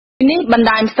នេះបណ្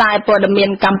ដាញផ្សាយព័ត៌មាន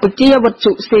កម្ពុជាវត្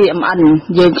ថុ CMN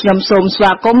យើងខ្ញុំសូមស្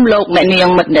វាគមន៍លោកអ្នកនាង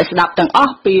មិត្តអ្នកស្ដាប់ទាំងអ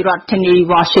ស់ពីរដ្ឋធានី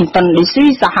Washington DC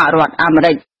សហរដ្ឋអាមេ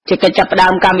រិកជាកិច្ចចាប់ផ្ដើ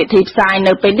មកម្មវិធីផ្សាយ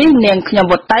នៅពេលនេះនាងខ្ញុំ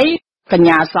វត្តៃកញ្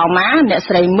ញាសោមាអ្នក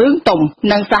ស្រីមឿងទុំ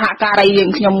និងសហការីយើង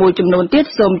ខ្ញុំមួយចំនួនទៀត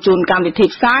សូមជូនកម្មវិធី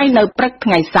ផ្សាយនៅព្រឹកថ្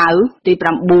ងៃសៅរ៍ទី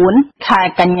9ខែ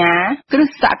កញ្ញាគ្រិ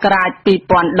ស្តសករាជ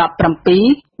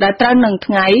2017ដែលត្រូវនឹង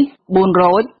ថ្ងៃ4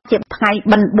រោចជាថ្ងៃ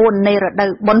បិណ្ឌ4នៃរដូ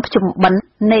វបុណ្យភ្ជុំបិណ្ឌ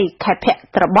នៃខែភ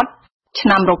ទ្របទឆ្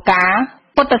នាំរកា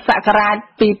ពុទ្ធសករាជ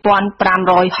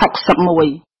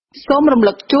2561សូមរំ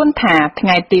លឹកជូនថាថ្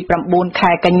ងៃទី9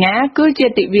ខែកញ្ញាគឺជា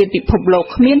ទិវាពិភពលោក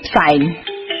គ្មានផ្សែង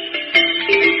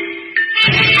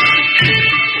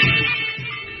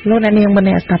លោកអ្នកនាងម្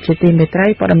នាក់ស្ដាប់ជាទីមេត្រី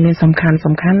ព័ត៌មានសំខាន់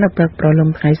នៅព្រឹកព្រលឹម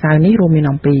ថ្ងៃសៅរ៍នេះរួមមាន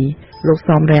អំពីលោក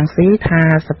សំរងស៊ីថា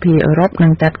សភាអឺរ៉ុបនឹ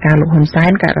ងចាត់ការលោកហ៊ុនសែ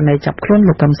នករណីចាប់ខ្លួន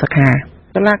លោកកឹមសុខា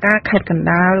តុលាការខេត្តកណ្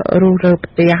ដាលរុះរើ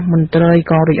ផ្ទះមន្ត្រី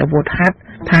កងរាជអាវុធហត្ថ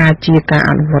ថាជាការ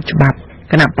អនុវត្តច្បាប់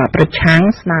គណៈបកប្រឆាំង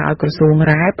ស្នើឲ្យក្រសួង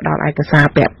រ៉ែផ្ដល់ឯកសារ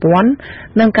ពាក់ព័ន្ធ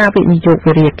នឹងការវិនិយោគ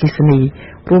វិរិយអគ្គិសនី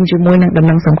រួមជាមួយនឹងដំ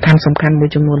ណឹងសំខាន់មួយ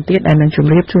ចំនួនទៀតដែលនឹងជ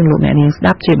ម្រាបជូនលោកអ្នកនាងស្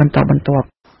ដាប់ជាបន្តបន្ទាប់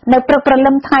នៅព្រឹកព្រ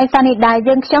លឹមថ្ងៃសៅរ៍នេះដែរ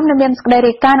យើងខ្ញុំនឹងមានសេចក្តី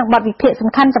រាយការណ៍នឹងបទវិភាគសំ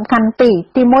ខាន់ពីរ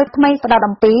ទី1ថ្មីផ្ដោត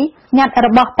អំពីញត្តិរ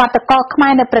បស់បាតកោខ្មែ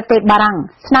រនៅប្រទេសបារាំង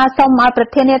ស្នើសុំឲ្យប្រ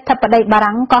ធានាធិបតីបា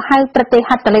រាំងក៏ហៅប្រទេស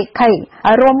ហត្ថលេខីឲ្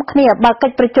យរួមគ្នាបើកកិ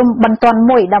ច្ចប្រជុំបន្ទាន់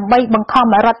មួយដើម្បីបង្ខំ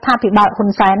ឲ្យរដ្ឋាភិបាលហ៊ុន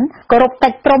សែនគោរពកិ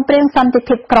ច្ចព្រមព្រៀងសន្តិ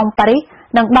ភាពក្រុងប៉ារីស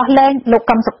និងដោះលែងលោក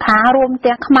កឹមសុខារួម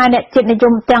ទាំងខ្មែរអ្នកជាតិនិយ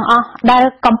មទាំងអស់ដែល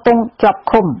កំពុងជាប់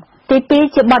ឃុំទី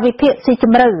2ជាបទវិភាគស៊ីជ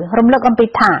ម្រៅរំលឹកអំពី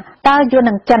ថាតើយួន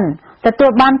និងចិនទទួ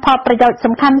លបានផលប្រយោជន៍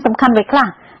សំខាន់អ្វីខ្លះ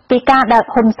ពីការដែល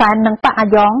ហ៊ុនសែននិងបកអា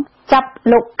យ៉ងចាប់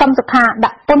លោកកឹមសុខាដា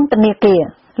ក់ពន្ធនាគារ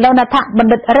លោកនាថប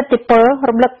ណ្ឌិតរិទ្ធិពល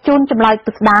រំលឹកជូនចម្លើយ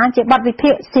ពិស្ដារជាបទវិ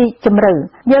ភាគស៊ីជម្រៅ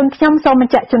យើងខ្ញុំសូមប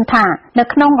ញ្ជាក់ជូនថានៅ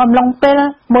ក្នុងអំឡុងពេល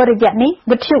មួយរយៈនេះ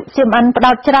វិទ្យុ CMN ផ្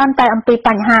ដោតច្រើនតែអំពីប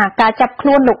ញ្ហាការចាប់ខ្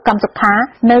លួនលោកកឹមសុខា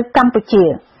នៅកម្ពុជា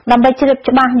ដើម្បីជ្រាប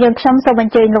ច្បាស់យើងខ្ញុំសូមអ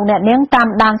ញ្ជើញលោកអ្នកនាងតាម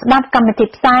ដានស្ដាប់កម្មវិធី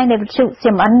ផ្សាយនៃវិទ្យុ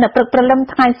CMN នៅព្រឹកព្រលឹម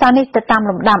ថ្ងៃសៅរ៍នេះទៅតាម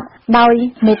លំដាប់ដោយ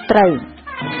មេត្រី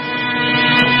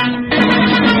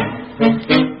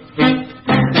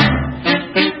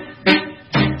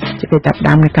ជាកិច្ចចាប់ផ្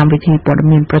ដើមនៃកម្មវិធីព័ត៌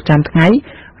មានប្រចាំថ្ងៃ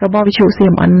របស់វិទ្យុ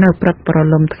CMN នៅព្រឹកព្រ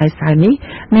លឹមថ្ងៃសៅរ៍នេះ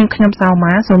នាងខ្ញុំសៅ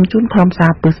មាសូមជូនក្រុមសា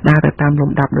រពិស្ដារទៅតាមលំ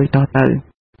ដាប់ដូចតទៅ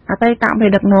អតីតមេ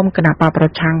ដឹកនាំគណៈបកប្រ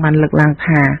ឆាំងបានលើកឡើង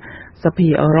ថាសភា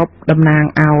អឺរ៉ុបតំណាង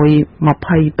ឲ្យ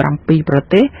27ប្រ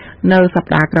ទេសនៅស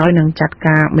ប្តាហ៍ក្រោយនឹងចាត់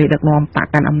ការមេដឹកនាំបក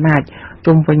កាន់អំណាច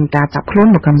ជុំវិញការចាប់ខ្លួន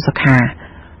លោកកឹមសុខា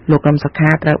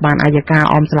ត្រូវបានអัยការ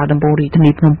អមសាលាដំបងរាជធា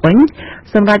នីភ្នំពេញ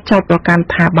សម្រាប់ចោទប្រកាន់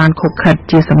ថាបានខុបខិត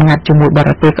ជាសម្ងាត់ជាមួយបរ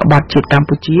ទេសក្បត់ជាតិកម្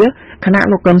ពុជាខណៈ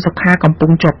លោកកឹមសុខាកំពុ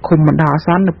ងជាប់ឃុំបណ្ដោះអាស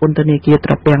ន្ននៅពន្ធនាគារ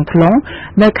ត្រពាំង ថ្លុង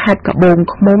នៅខេត្តកាបូង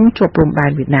ឃ្មុំជាប់ព្រំដែ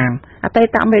នវៀតណាមអតី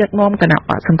តមេដឹកនាំគណៈ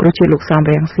បកសង្គ្រោះជាតិលោកសំ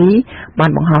រងស៊ីបាន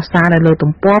បង្ហោះសារនៅលើ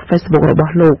ទំព័រ Facebook រប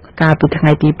ស់លោកកាលពីថ្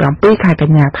ងៃទី7ខែក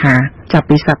ញ្ញាថាចាប់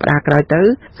ពីសប្តាហ៍ក្រោយទៅ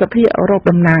សភាអឺរ៉ុប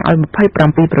តំណាងឲ្យ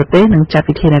27ប្រទេសនឹងចាត់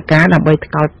វិធានការដើម្បី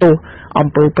ថ្កោលទោសអំ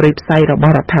ពើព្រៃផ្សៃរប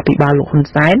ស់រដ្ឋាភិបាលលោកហ៊ុន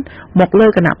សែនមកលើ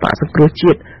គណៈបកសង្គ្រោះ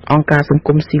ជាតិអង្គការសង្គ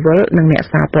មស៊ីវិលនិងអ្នក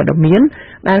សារព័ត៌មាន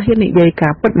ដែលហ៊ាននិយាយកា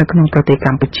រពិតនៅក្នុងប្រទេសក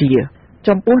ម្ពុជា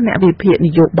ចំពោះអ្នកវិភាគន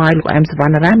យោបាយលោកអែមសវ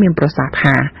ណ្ណរាមានប្រសាសន៍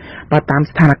ថាបើតាម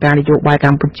ស្ថានភាពនយោបាយក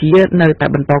ម្ពុជានៅតែ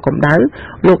បន្តកម្ដៅ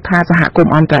លោកថាសហគម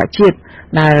ន៍អន្តរជាតិ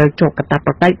ដែលជាប់កាត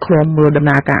ព្វកិច្ចឃ្លាំមើលដំ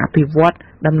ណើរការអភិវឌ្ឍ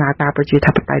ដំណើរការប្រជា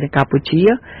ធិបតេយ្យនៅកម្ពុជា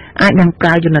អាចនឹងប្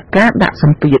រើយន្តការដាក់ស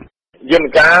ម្ពាធយន្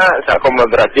តការសហគមន៍អ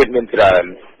ន្តរជាតិមានច្រើន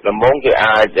ដំបូងគេ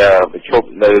អាចប្រជុំ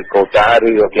នៅកូតាឬ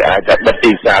គេអាចបិទ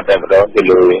ទីផ្សារតែម្ដងទៅ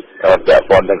លើពាក់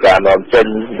ព័ន្ធនឹងការនាំចេញ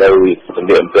នៅសម្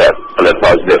ភារៈផលិតផ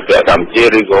លសម្ភារៈកម្ពុជា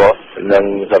ឬក៏នឹង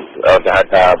គេហៅ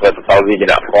ថាផលិតផលវិជ្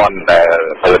ជាភ័ណ្ឌដែល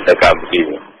ផលិតនៅកម្ពុជា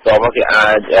តោះមកគេអា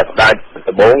ចផ្ដាច់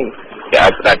ដំបូងគេអា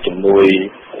ចផ្ដាច់ជំនួយ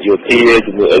យោធា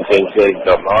ជំនួយអីផ្សេង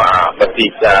ទៅមកបិទទី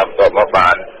ផ្សារទៅមកបា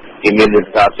នគេមានយុទ្ធ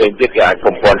សាស្ត្រផ្សេងទៀតគេអាច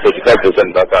បំពេញសេដ្ឋកិច្ចទៅសិន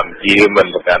បើកម្ពុជាមិន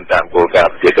ប្រកាន់តាមគោលការ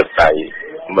ណ៍ប្រជាធិបតេយ្យ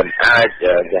មិនអាច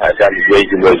គេហៅថានិយាយ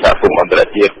ជាមួយសហគមន៍អន្តរ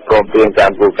ជាតិព្រមព្រៀងតា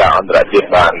មគោលការណ៍អន្តរជាតិ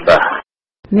បានបាទ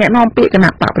អ្នកនាំពាក្យគណៈ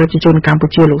បកប្រជាជនកម្ពុ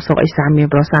ជាលោកសុកអេសានមាន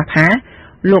ប្រសាសន៍ថា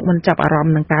លោកមិនចាប់អារម្ម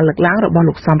ណ៍នឹងការលើកឡើងរបស់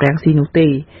លោកសំរងស៊ីនោះទេ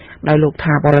ដោយលោក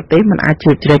ថាបរទេសមិនអាចជ្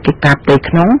រៀតជ្រែកកិច្ចការផ្ទៃ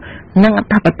ក្នុងនិងអ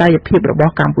ធិបតេយ្យភាពរប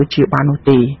ស់កម្ពុជាបាននោះ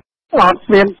ទេអត់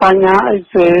មានបញ្ហាអី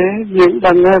ទេយើង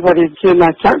ដឹងហើយว่าជាណា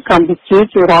ចក្រកម្ពុជា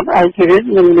ជារដ្ឋឯករាជ្យ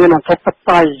និងមានអធិប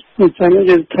តេយ្យអញ្ចឹង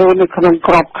យើងធ្វើនៅក្នុង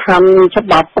ក្របខ័ណ្ឌច្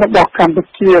បាប់របស់កម្ពុ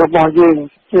ជារបស់យើង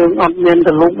អត់មាន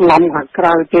ទៅលុកលំខាងក្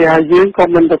រៅទេហើយយើងក៏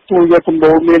មិនទទួលយកដំ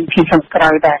បូន្មានពីខាងក្រៅ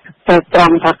ដែរតែត្រ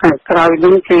ង់ថាខាងក្រៅនឹ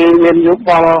ងគេមានយោប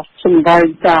ល់សម្ដែង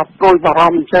ការព្រួយបារ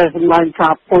ម្ភចេះសម្ដែងកា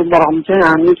រព្រួយបារម្ភចេះ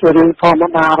អានេះជារឿងធម្ម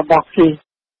តារបស់គេ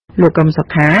លោកកឹមសុ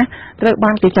ខាត្រូវ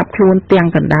បានគេចាប់ខ្លួនទាំង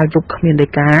កណ្ដាលយប់គ្មានដី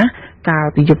កាកាល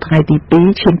ពីយប់ថ្ងៃទី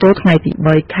2ឈានចូលថ្ងៃទី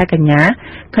3ខែកញ្ញា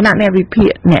គណៈអ្នកវិភាគ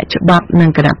អ្នកច្បាប់និង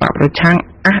គណៈបកប្រឆាំង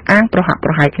អះអាងប្រហាក់ប្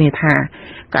រហែលគ្នាថា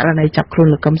ករណីចាប់ខ្លួន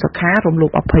លោកកឹមសុខារំលោ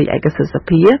ភអភ័យឯកសិទ្ធិស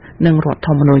ភានិងរដ្ឋធ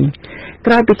ម្មនុញ្ញ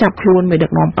ក្រោយពីចាប់ខ្លួនមេដឹ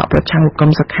កនាំបកប្រឆាំងលោកកឹ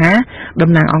មសុខា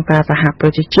តំណាងអង្គការសហប្រ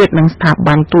ជាជាតិនិងស្ថា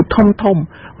ប័នទូតធំ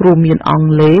រួមមានអង់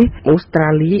គ្លេសអូស្ត្រា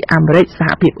លីអាមេរិកសហ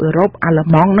ភាពអឺរ៉ុបអាល្លឺ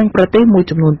ម៉ង់និងប្រទេសមួយ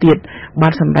ចំនួនទៀតបា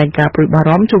នសម្ដែងការព្រួយបា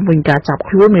រម្ភជុំវិញការចាប់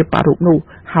ខ្លួនមេបករូបនោះ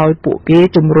ហើយពួកគេ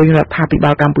ជំរុញរដ្ឋាភិ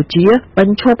បាលកម្ពុជាប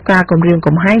ញ្ឈប់ការគំរាម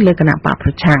កំហែងលើគណៈបកប្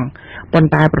រឆាំងប៉ុន្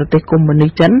តែប្រទេសកុម្មុយនី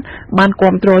សចិនបាន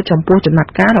គាំទ្រចំពោះចំណា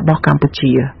ត់ការរបស់កម្ពុ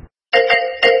ជា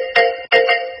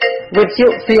វិទ្យុ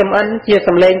CMN ជាស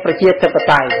ម្លេងប្រជាធិប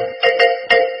តេយ្យ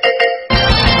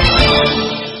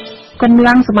កម្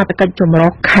លាំងសមត្ថកិច្ចចម្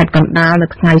រុះខេត្តកណ្ដាលនៅ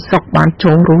ថ្ងៃសុក្របាន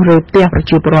ចូលរុះរើផ្ទះប្រ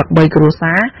ជាពលរដ្ឋ3គ្រួ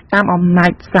សារតាមអំណា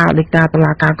ចសាលដីកាតុ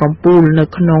លាការកំពូលនៅ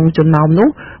ក្នុងចំណោមនោះ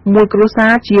មួយគ្រួសា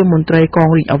រជាមន្ត្រីកង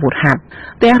រាជអាវុធហត្ថ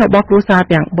ផ្ទះរបស់គ្រួសារ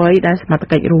ទាំង3ដែលសមត្ថ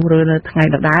កិច្ចរុះរើនៅថ្ងៃ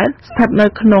ដដែលស្ថិតនៅ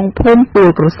ក្នុងភូមិទួល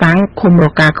ក្រសាំងឃុំរ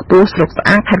កាខ្ពស់ស្រុកស្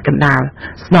អាងខេត្តកណ្ដាល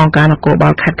ស្នងការនគរបា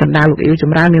លខេត្តកណ្ដាលលោកអ៊ីវច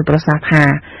ម្រើនមានប្រសាសន៍ថា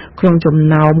ក្នុងចំ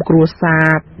ណោមគ្រួសារ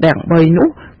ទាំង3នោះ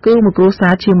គឺមួយគ្រួសា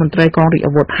រជាមន្ត្រីកងរាជ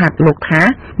អាវុធហត្ថលោកថា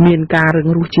មានការរឹង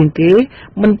រូសជាងគេ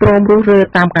មិនព្រមរុះរើ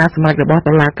តាមការសម្រេចរបស់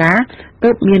តុលាការទើ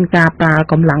បមានការប្រើ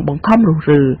កម្លាំងបង្ខំរុះ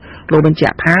រើលោកបញ្ជា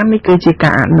ក់ថានេះគឺជាកា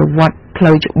រអនុវត្តផ្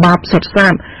លូវច្បាប់សុទ្ធសា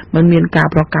ធមិនមានការ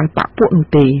ប្រកាន់បកពួកនោះ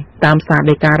ទេតាមសារ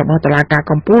ដីការបស់តុលាការ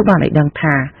កំពូលបានឲ្យដឹង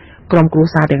ថាក្រុមគ្រួ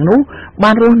សារទាំងនោះ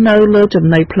បានរស់នៅលើចំ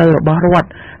ណីផ្លូវរបស់រដ្ឋ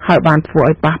ហើយបានធ្វើ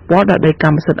ឲ្យប៉ះពាល់ដល់ដីក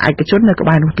ម្មសិទ្ធិឯកជននៅក្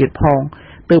បែរនោះទៀតផង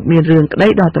ទើបមានរឿងក្តី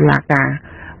ដល់តុលាការ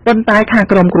ប៉ុន្តែខាង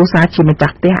ក្រុមគ្រួសារជាម្ចា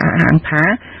ស់ផ្ទះអះអាងថា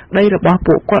ដីរបស់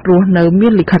ពួកគាត់រស់នៅមា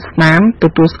នលិខិតស្នាមទ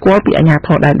ទួលស្គាល់ពីអាជ្ញាធ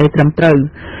រដែនដីត្រឹមត្រូវ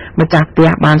ម្ចាស់ផ្ទះ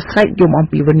បានស្រែកយំអំ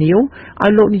ពីវនីវឲ្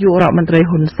យលោកនាយករដ្ឋមន្ត្រី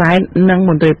ហ៊ុនសែននិង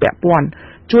មន្ត្រីពាក់ព័ន្ធ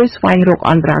ជួយស្វែងរក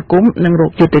អន្តរាគមន៍និងរ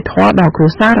កយុត្តិធម៌ដល់គ្រួ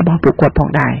សាររបស់ពួកគាត់ផង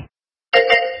ដែរ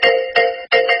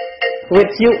វិ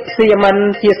ទ្យុ CMN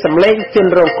ជាសម្លេងជន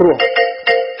រងគ្រោះ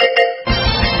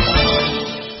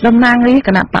តំណាងរាជគ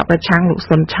ណៈបកប្រឆាំងលោក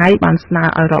សុនឆៃបានស្នើ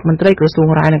ឲ្យរដ្ឋមន្ត្រីក្រសួង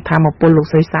រាយនឹងធម្មពលលោក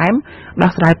ស្រីសែមដោះ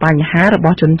ស្រាយបញ្ហារប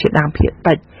ស់ជនជាតិដើមភាគ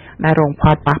តិចដែលរងផ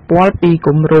លប៉ះពាល់ពីគ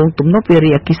ម្រោងទំនប់វា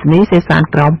រីអគ្គិសនីសេសាន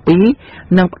ក្រោម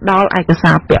2និងផ្ដល់ឯក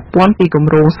សារពាក់ព័ន្ធពីគ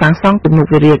ម្រោងសាងសង់ទំនប់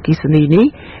វារីអគ្គិសនីនេះ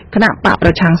គណៈបកប្រ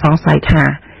ឆាំងសង្ស័យថា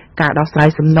ការដោះស្រាយ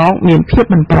សំណងមានភាព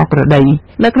មិនប្រក្រតី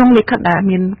នៅក្នុងលិខិតដែល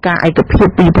មានការឯកភាព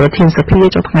ពីប្រធានសភា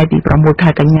ចុះថ្ងៃទី6ខែ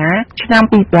កញ្ញាឆ្នាំ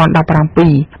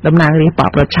2017តំណាងរាជបក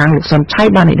ប្រឆាំងលោកសុនឆៃ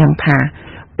បានឲ្យដឹងថា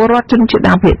ពលរដ្ឋជនជាតិ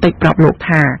ដើមភាគតិចប្រាប់លោក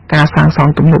ថាការសាងស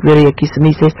ង់ទំនប់វារីអគ្គិស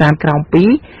នីសេសានក្រោម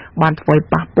2បានធ្វើឲ្យ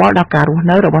ប៉ះពាល់ដល់ការរស់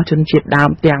នៅរបស់ជនជាតិដើម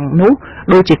ទាំងនោះ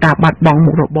ដូចជាការបាត់បង់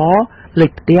មុខរបរលេ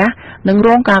ខផ្ទះនិងរ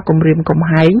ងការគំរាមកំ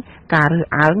ហែងការរើស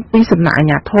អើងពីសំណាក់អាជ្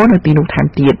ញាធរនៅទីនោះថែម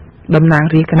ទៀតតំណាង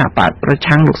រាជគណៈបកប្រ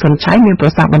ឆាំងលោកសុនឆៃមានប្រ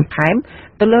សាសន៍បន្ថែម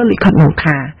ទៅលើលិខិតនោះ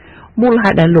ថាមូលហេ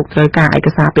តុដែលលោកត្រូវការឯក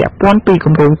សារពាក់ព័ន្ធពីគ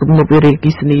ម្រោងទំនប់វារីអគ្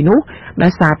គិសនីនោះដោ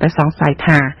យសារតែសង្ស័យ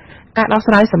ថាការដោះ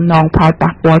ស្រាយសំណងផល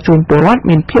ប៉ះពាល់ជូនពលរដ្ឋ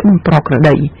មានភាពមិនប្រក្រ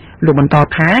តីលោកបន្ត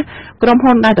ថាក្រុម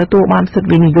ហ៊ុនដែលទទួលបានសិទ្ធិ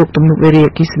វិនិយោគទំនប់វារីអ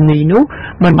គ្គិសនីនោះ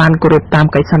មិនបានគោរពតាម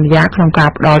កិច្ចសន្យាក្នុងការ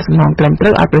ផ្ដល់សំណងត្រឹមត្រូ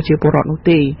វឲ្យប្រជាពលរដ្ឋនោះ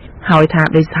ទេហើយថា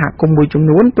ដោយសហគមន៍មួយចំ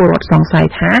នួនពលរដ្ឋសង្ស័យ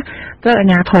ថាត្រូវអា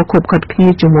ជ្ញាធរខົບខិតគ្នា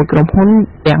ជាមួយក្រុមហ៊ុន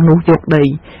ទាំងនោះយកដី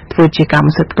ធ្វើជាកម្ម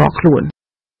សិទ្ធិផ្ទាល់ខ្លួន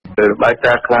បាយ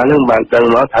ការខ្លះនឹងបានដឹង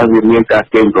មកថាវាមានការ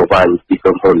កេងប្រវ័ញ្ចពីក្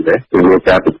រុមហ៊ុនដែរវាមាន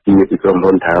ការពិភាក្សាពីក្រុម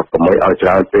ហ៊ុនថាកុំឲ្យច្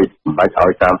រើនពេកមិនបាច់ឲ្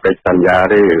យតាមកិច្ចសន្យា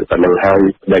ទេតែនឹងហើយ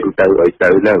ដេញទៅឲ្យទៅ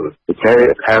ហ្នឹងដូច្នេះ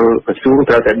ខាងក្រសួង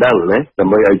ត្រូវតែដឹងណាដើ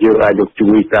ម្បីឲ្យយើងអាចយកជួ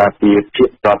យការពារភាព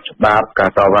ស្របច្បាប់ការ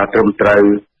តវ៉ាត្រឹមត្រូវ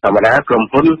ធម្មតាក្រុម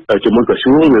ហ៊ុនជាមួយក្រសួ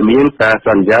ងវាមានការស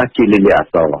ន្យាជាលិខិតអក្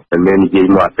សរមិនមែននិយាយ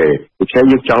មកទេដូច្នេះ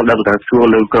យើងចង់ដឹងថាក្រសួង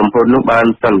និងក្រុមហ៊ុននោះបាន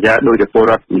សន្យាដោយតែពល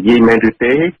រដ្ឋនិយាយមែនឬ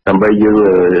ទេដើម្បីយើង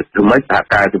ធ្វើម៉េចសហ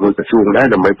ការជាមួយក្រសួងដែរ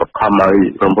ដើម្បីបង្ខំឲ្យ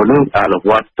ក្រុមហ៊ុននោះអនុ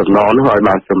វត្តសំណងនោះឲ្យ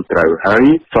បានត្រឹមត្រូវហើយ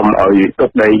សូមឲ្យទុក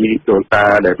ដីដូនតា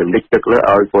ដែលបន្តិចទឹកនោះ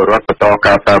ឲ្យពលរដ្ឋបន្ត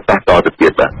ការប្រើប្រាស់តទៅទៀ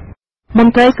តបាទម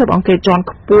ន្ត្រីស៊ើបអង្កេតជាន់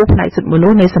ខ្ពស់ផ្នែកសិទ្ធិមនុ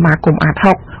ស្សនៃសមាគមអាត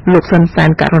6លោកសុនសែន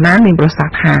ករណាមានប្រសាស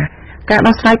ន៍ថាការ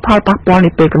ដោះស្រាយផលប៉ះពាល់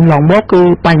នេះពេលកន្លងមកគឺ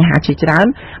បញ្ហាជាច្រើន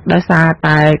ដោយសារ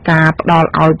តែការផ្ដល់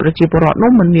ឲ្យប្រជាពលរដ្ឋ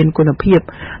នោះមិនមានគុណភាព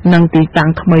និងទីតាំង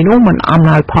ថ្មីនោះមិនអំ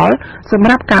ណោយផលសម្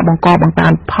រាប់ការបង្កបង្កើ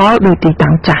នផលដោយទី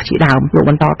តាំងចាស់ជាដើមលោក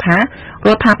បន្តថារ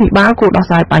ដ្ឋាភិបាលគួរដោះ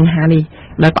ស្រាយបញ្ហានេះ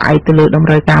ដោយផ្អែកទៅលើតម្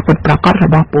រូវការពិតប្រាកដរ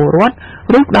បស់ពលរដ្ឋ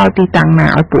ឬដល់ទីតាំងណា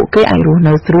ឲ្យពួកគេអាចរស់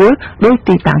នៅស្រួលដោយ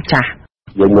ទីតាំងចាស់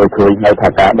យើងមើលឃើញហើយថា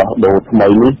ការដោះដូរថ្មី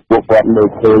នេះពួកគាត់មើល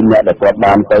ឃើញអ្នកដែលគាត់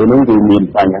បានទៅនោះគឺមាន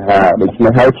បញ្ហាដូច្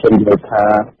នេះហើយខ្ញុំយល់ថា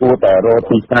គួរតែរក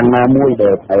ទីតាំងណាមួយដែ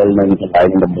លត្រូវនឹងកន្លែង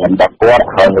តំបន់របស់គាត់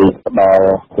ហើយផ្ដល់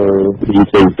ទៅទី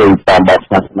ផ្សេងតាមបែប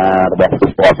សាសនារបស់ពួ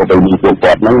កគាត់ប្រពៃណីពួក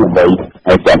គាត់ហ្នឹងដើម្បី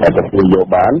ឲ្យចាត់អត្តពលយក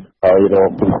បានហើយរ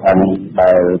កទីតាំង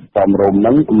ដែលសមរម្យហ្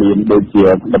នឹងមានដូចជា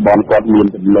តំបន់គាត់មាន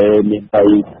ទន្លេមានដី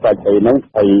ស្អីហ្នឹង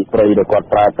ហើយព្រៃដែលគាត់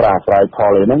ប្រើប្រាស់ស្រ័យផ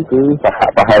លអីហ្នឹងគឺសហ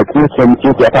ប្រហែលគ្នាខ្ញុំជឿ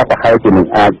ថាប្រហែលជានឹង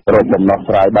អាចរកដំណោះ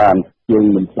ស្រាយបានយើង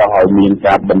មិនចង់ឲ្យមាន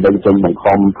ការបណ្ដឹងចេញបង្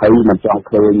ខំហើយមិនចង់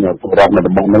ឃើញពលរដ្ឋនៅ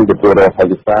តំបន់ហ្នឹងទទួលរងផល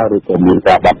វិសាឬក៏មាន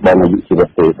ការបាត់បង់អាយុជីវិត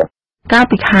ទេកាល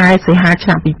ពីខែសីហាឆ្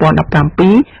នាំ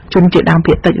2017ជនជាតិដើម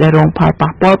ភាគតិចដែលរងផលប៉ះ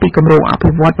ពាល់ពីគម្រោងអ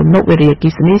ភិវឌ្ឍទំនប់វារីអគ្គិ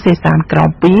សនីសេសានក្រោម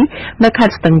2នៅខេ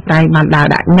ត្តស្ទឹងត្រែងបានដើរ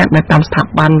ដាក់ញត្តិនៅតាមស្ថា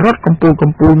ប័នរដ្ឋកំ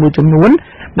ពូលមួយចំនួន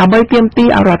ដើម្បីទាមទារ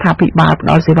ឲ្យរដ្ឋាភិបាលផ្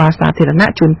តល់សេវាសាធារ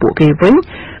ណៈជូនពួកគេវិញ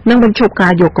និងបញ្ឈប់កា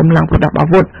រយកកម្លាំងប្រដាប់អា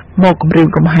វុធមកគំរាម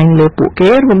កំហែងលើពួកគេ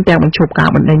រួមទាំងបញ្ឈប់ការ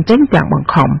បណ្តេញចេញទាំងបង្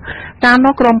ខំតាម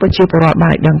នោះក្រមប្រជាពលរដ្ឋ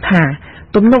បានដឹងថា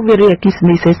ទំនប់វារីអគ្គិស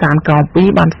នីសេសានក្រោម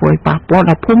2បានធ្វើឲ្យប៉ះពាល់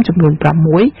ដល់ភូមិចំនួន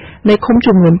6នៃឃុំ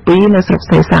ចំនួន2នៅស្រុក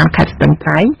សេសានខេត្តស្ទឹងត្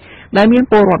រែងដែលមាន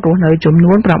ពលរដ្ឋរស់នៅចំ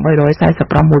នួន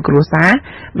846គ្រួសារ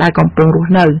ដែលកំពុងរ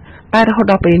ស់នៅតែរហូត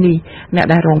ដល់ពេលនេះអ្នក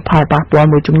ដែលរងផលប៉ះពាល់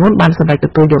មួយចំនួនបានសម្រេចទ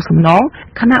ទួលយកសំណង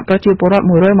ខណៈប្រជាពលរដ្ឋ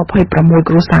126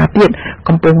គ្រួសារទៀត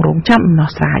កំពុងរងចាំដំណោះ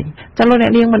ស្រាយចា៎លោកអ្ន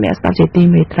កនាងមនៈស្ដាប់ជាទី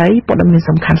មេត្រីព័ត៌មាន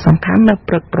សំខាន់នៅ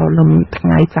ព្រឹកព្រលឹមថ្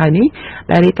ងៃស្អែកនេះ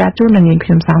ដែលរាយការណ៍ជូននឹងខ្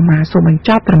ញុំសៅម៉ាសូមបញ្ច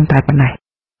ប់ត្រឹមតែប៉ុណ្ណេះ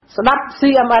ស្ដាប់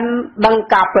CMN ដឹង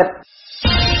ការពិត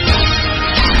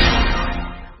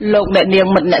លោកអ្នកនាង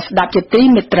មិត្តអ្នកស្ដាប់ជាទី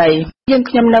មេត្រីយើង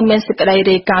ខ្ញុំនៅមានសេចក្តី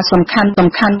រាយការណ៍សំខាន់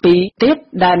ពីរទៀត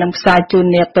ដែលនឹងផ្សាយជូន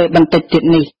នាពេលបន្តិចទៀត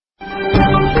នេះ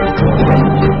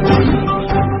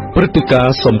ព្រឹត្តិការ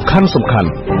ណ៍សំខា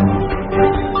ន់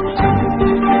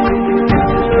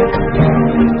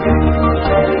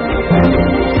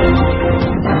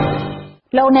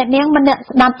លោកអ្នកនាងម្នាក់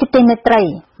ស្ដាប់ជាទីមេត្រី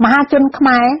មហាជនខ្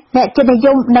មែរអ្នកចិត្តនិយ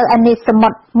មនៅអានីសមុ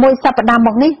ទ្រមួយសប្តាហ៍ម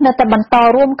កនេះនៅតែបន្ត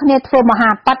រួមគ្នាធ្វើមហា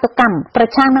បាតុកម្មប្រ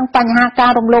ឆាំងនឹងបញ្ហាកា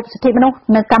ររំលោភសិទ្ធិមនុស្ស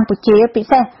នៅកម្ពុជាពិ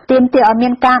សេសទាមទារឲ្យមា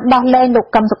នការដោះលែងលោក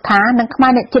កឹមសុខានិងខ្មែ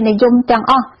រអ្នកចិត្តនិយមទាំង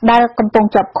អស់ដែលកំពុង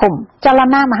ជាប់ឃុំចល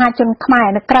នាមហាជនខ្មែរ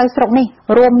នៅក្រៅស្រុកនេះ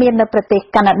រួមមាននៅប្រទេស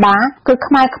កាណាដាគឺ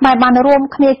ខ្មែរបានរួម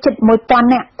គ្នាជិត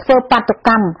 1000 នាក់ធ្វើបាតុ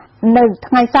កម្មនៅ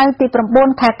ថ្ងៃសៅរ៍ទី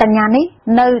 9 ខែកញ្ញានេះ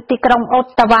នៅទីក្រុងអូ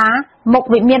តាវ៉ាមុខ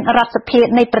វិមានរដ្ឋសភា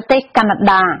នៃប្រទេសកាណា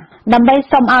ដាដើម្បី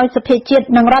សុំឲ្យសភាជាតិ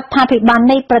និងរដ្ឋាភិបាល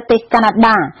នៃប្រទេសកាណា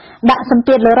ដាដាក់សម្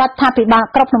ពាធលើរដ្ឋាភិបាល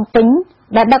ក្រុងភ្នំពេញ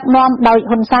ដែលដឹកនាំដោយ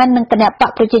ហ៊ុនសែននិងគណបក្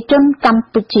សប្រជាជនកម្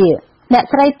ពុជាអ្នក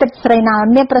ស្រីទឹកស្រីណាល់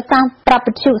មានប្រសាសន៍ប្រាប់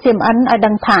វិទ្យុ CMN ឲ្យ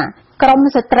ដឹងថាក្រុម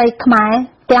ស្ត្រីខ្មែរ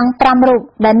ទាំង5រូប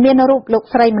ដែលមានរូបលោក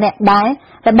ស្រីម្នាក់ដែរ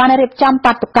ដែលបានរៀបចំ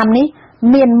បាតុកម្មនេះ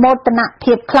មានមោទន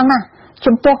ភាពខ្លាំងណាស់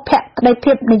ចំពោះភក្តី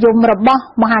ភាពនិយមរបស់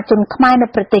មហាជនខ្មែរនៅ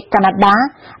ប្រទេសកាណាដា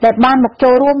ដែលបានមកចូ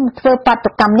លរួមធ្វើបា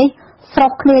តុកម្មនេះស្រុ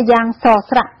កគ្នាយ៉ាងស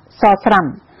ស្រាក់សស្រាំ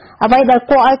អ្វីដែល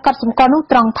គួរឲ្យកត់សម្គាល់នោះ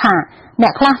ត្រង់ថាអ្ន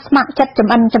កខ្លះស្ម័គ្រចិត្តចំ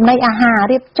អិនចំណីអាហារ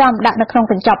រៀបចំដាក់នៅក្នុង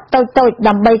កញ្ចប់តូចៗ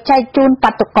ដើម្បីចែកជូន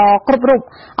បាតុករគ្រប់រូប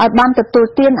ឲ្យបានទទួល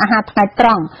ទានអាហារថ្ងៃត្រ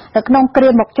ង់នៅក្នុងគ្រា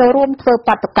មកចូលរួមធ្វើ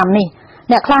បាតុកម្មនេះ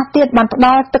អ្នកខ្លះទៀតបានផ្ដ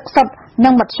ល់ទឹកសុទ្ធនិ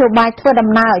ងមធ្យោបាយធ្វើដំ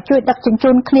ណើរជួយដឹកជញ្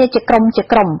ជូនគ្នាជាក្រុម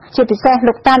ជាពិសេស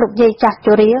លោកតាលោកយាយចាស់ជ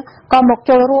រាក៏មក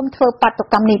ចូលរួមធ្វើបាតុ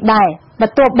កម្មនេះដែរបើ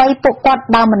ទោះបីពួកគាត់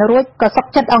ដើរមិនរួចក៏សុខ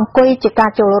ចិត្តអង្គុយជាការ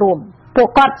ចូលរួមពួក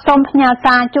គាត់សូមផ្ញើ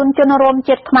សារជូនជនរួម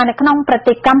ជាតិខ្មែរនៅក្នុងប្រ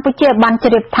ទេសកម្ពុជាបាន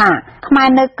ជ្រាបថាខ្មែរ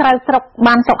នៅក្រៅស្រុក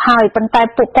បានសុខហើយប៉ុន្តែ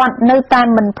ពួកគាត់នៅតែ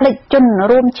មិនភ្លេចជន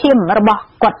រួមឈាមរបស់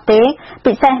គាត់ទេ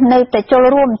ពិសេសនៅតែចូល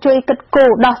រួមជួយគិតគូ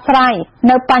រដោះស្រាយ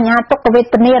នៅបញ្ហាទុក្ខវេ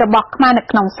ទនារបស់ខ្មែរនៅ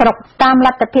ក្នុងស្រុកតាមល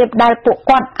ទ្ធភាពដែលពួក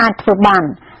គាត់អាចធ្វើបាន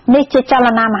នេះជាចល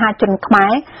នាមហាជនខ្មែ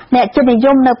រអ្នកចិត្តនិយ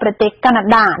មនៅប្រទេសកាណា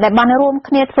ដាដែលបានរួម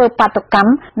គ្នាធ្វើបាតុកម្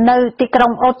មនៅទីក្រុ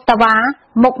ងអូតាវ៉ា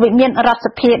មុខវិមានរដ្ឋស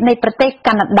ភានៃប្រទេស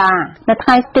កាណាដានៅថ្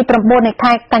ងៃទី 9 នៃ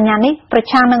ខែកញ្ញានេះប្រ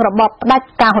ឆាំងនឹងរបបផ្ដាច់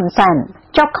ការហ៊ុនសែន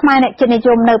ចុះខ្មែរអ្នកចិត្តនិយ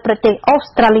មនៅប្រទេសអូ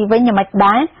ស្ត្រាលីវិញយ៉ាងម៉េច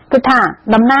ដែរគឺថា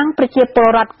តំណាងប្រជាពល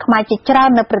រដ្ឋខ្មែរជាច្រើន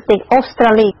នៅប្រទេសអូស្ត្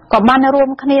រាលីក៏បានរួម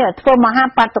គ្នាធ្វើមហា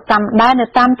បាតុកម្មដែរនៅ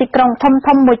តាមទីក្រុង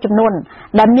ធំមួយចំនួន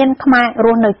ដែលមានខ្មែររ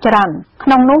ស់នៅច្រើនក្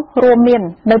នុងនោះរួមមាន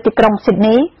នៅទីក្រុងស៊ីដ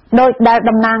នីដោយដែល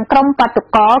តំណាងក្រុមបាតុ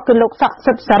ករគឺលោកស័ក្តិ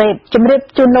សិទ្ធិសារ៉េតជំរាប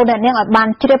ជូនលោកអ្នកនាងឲ្យបាន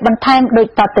ជ្រាបបន្ថែមដូច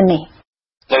តទៅនេះ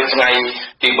នៅថ្ងៃ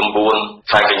ទី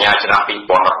 9 ខែកញ្ញាឆ្នាំ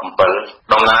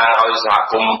 2017តំណាងឲ្យសហ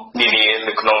គមន៍នានា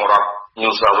នៅក្នុងរដ្ឋ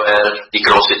New South Wales ទី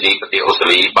ក្រុង Sydney ប្រទេសអូស្ត្រា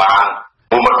លីបាន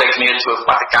រួមមកតែគ្នាធ្វើ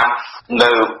បាតុកម្មនៅ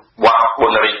វត្ត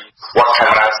Bonnery វត្ត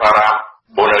Khmer សារ៉ា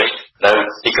Bonnery នៅ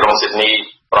ទីក្រុង Sydney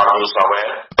រដ្ឋ New South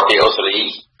Wales ប្រទេសអូស្ត្រាលី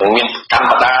មានកម្ម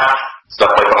បដាស្រា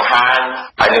ប់បង្ហាញ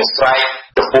ហើយនឹងស្រែក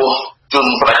ចំពោះជន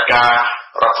ផ្ដាច់ការ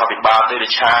រដ្ឋាភិបាលទេរិ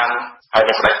ឆាន ហើយ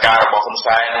នៅផ្នែកការរបស់ហ៊ុន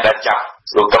សែនដែលចាប់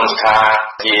លោកកឹមសុខា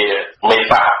ជាមេ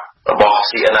បារបស់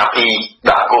CNP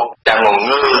ដាក់គុកទាំងង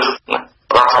ងើរ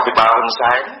ដ្ឋាភិបាលហ៊ុន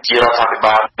សែនជារដ្ឋាភិ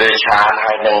បាលដែលឆាន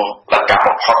ហើយនឹងលក្ខណៈ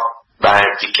បំផុតដែល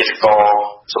ជាគិតកោ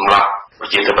សម្រាប់ប្រ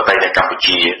ជាធិបតេយ្យនៅកម្ពុ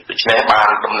ជាដូច្នេះបាន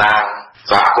តំណាង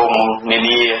សហគមន៍នា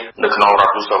នានៅក្នុងរ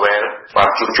ដ្ឋនូសាវែលបាន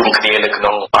ជួបជុំគ្នានៅក្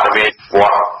នុងបរិវេណវ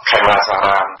ត្តខេមរសា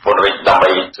រាមពរិទ្ធដើម្បី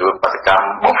ធ្វើបដកម្ម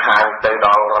បង្ហាញទៅដ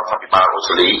ល់រដ្ឋាភិបាលអូស្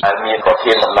ត្រាលីដែលមានប្រ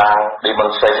ធានតំណាង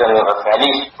demonstration នៅថ្ងៃ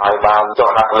នេះហើយបានចុះ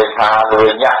ហត្ថលេខាលើ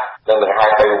ញាក់នឹងបង្ហាញ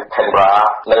ទៅខេមរា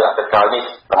នៅអតីតកាលនេះ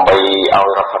ដើម្បីឲ្យរ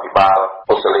ដ្ឋាភិបាល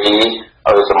អូស្ត្រាលី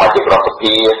ឲ្យសមាជិករដ្ឋស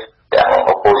ភាទាំង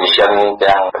opposition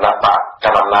ទាំងគណៈបកក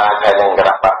ណ្ដាលអំណាចហើយនិងគ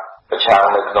ណៈបកប្រឆាំង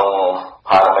នៅក្នុង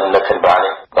Parlimen នៅខេមរា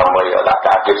នេះដើម្បីដាក់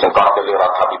ការជាសង្កត់ទៅលើរ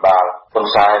ដ្ឋាភិបាលហ៊ុន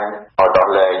សែនឲ្យដោះ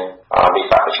លែងវិ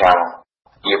បត្តិប្រឆាំង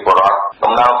ជាបរិបទ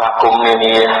ដំណើរសហគមន៍នា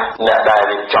នាអ្នកដែល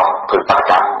រៀបចំធ្វើបដ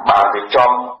កម្មបានរៀបចំ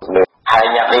ហើយ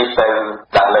អ្នកនេះទៅ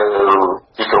ដាក់នៅ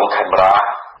ទីក្រុងខេមរា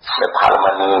នៅ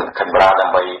Parlimen ខេមរាដើ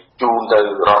ម្បីជូនទៅ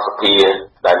រដ្ឋសភា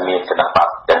ដែលមានគណៈបក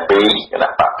ទាំងពីរគណៈ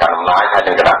បកកណ្ដាលអំណាចហើយ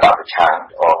និងគណៈបកប្រឆាំង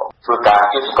ធ្វើការ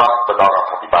ជាសង្កត់ទៅដល់រដ្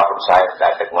ឋាភិបាលហ៊ុនសែនដែ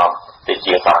លដឹកនាំទៅ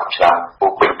ជា30ឆ្នាំពុ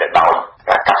កពេញទៅដោយ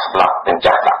ការកាត់សម្លាប់និង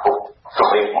ចាក់ដាក់គុកជំ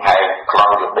នាញបង្ហាញខ្លង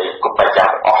យុទ្ធគុកបច្ចៈ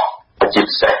អស់ជា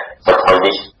ពិសេសទៅថ្ងៃ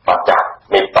នេះបាត់ចាក់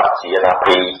មានបជាណា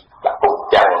ភីដាក់គុក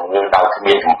យ៉ាងងឿនដល់គ្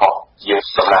មានកំហុសជា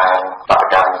សំណាងបដ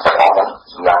កម្មទាំងអស់ហ្នឹង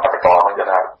សម្រាប់បដកម្មហ្នឹងគឺ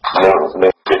ថានៅ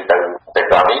ពេលទៅ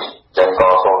ក្រោយនេះចឹងក៏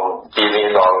សូមទីនេះ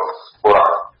ដល់ពលរ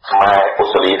ដ្ឋខ្មែរអូ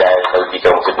ស្ត្រាលីដែលនៅទីក្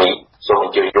រុងស៊ីដនីសូមអ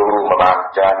ញ្ជើញចូលរួមមកបាន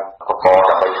ច្រើនកក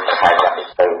ដើម្បីបង្ហាញយ៉ាងនេះ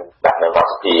ទៅដាក់នៅរដ្ឋ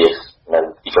សភានៅ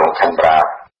ទីក្រុងខេមរា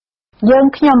យើង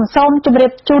ខ្ញុំសូមជម្រា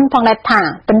បជូនផងដែរថា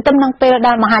ទន្ទឹមនឹងពេល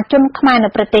ដែលមហាជនខ្មែរនៅ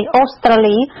ប្រទេសអូស្ត្រា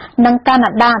លីនិងកាណា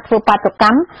ដាធ្វើបាតុក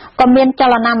ម្មក៏មានច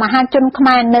លនាមហាជនខ្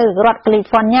មែរនៅរដ្ឋកាលី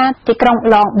ហ្វ័រញ៉ាទីក្រុង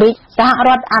Long Beach សហរ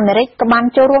ដ្ឋអាមេរិកក៏បាន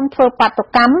ចូលរួមធ្វើបាតុ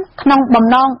កម្មក្នុងបំ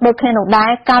ណងដូចគ្នានោះដែរ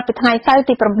កាលពីថ្ងៃសៅរ៍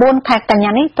ទី9ខែកញ្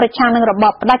ញានេះប្រឆាំងនឹងរប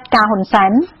បផ្ដាច់ការហ៊ុនសែ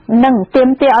ននិងទាម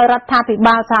ទារឲ្យរដ្ឋាភិ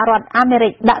បាលសហរដ្ឋអាមេរិ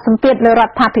កដាក់សម្ពាធលើរ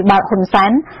ដ្ឋាភិបាលហ៊ុនសែ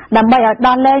នដើម្បីឲ្យ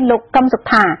ដោះលែងលោកកឹមសុ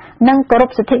ខានិងគោរព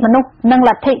សិទ្ធិមនុស្សនិងល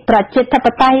ទ្ធិប្រជាធិប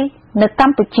តេយ្យនៅក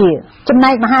ម្ពុជាចំ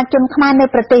ណែកមហាជនខ្មែរនៅ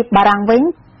ប្រទេសបារាំងវិញ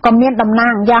ក៏មានតំណា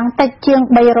ងយ៉ាងតិចជាង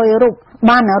300រូប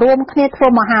បានរួមគ្នាធ្វើ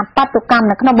មហាបាតុកម្ម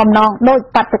នៅក្នុងបំណងដោយ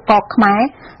បាតុករខ្មែរ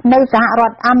នៅសហរ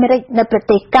ដ្ឋអាមេរិកនៅប្រ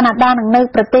ទេសកាណាដានិងនៅ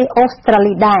ប្រទេសអូស្ត្រា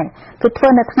លីដែរគឺធ្វើ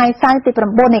នៅថ្ងៃសៅរ៍ទី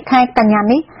9នៃខែកញ្ញា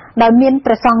នេះដោយមាន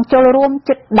ព្រះសង្ឃចូលរួម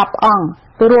ជិត10អង្គ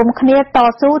គឺរួមគ្នាត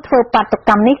ស៊ូធ្វើបាតុ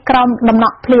កម្មនេះក្រោមដំណ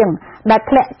ក់ភ្លៀងដែល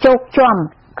ធ្លាក់ជោកជាំ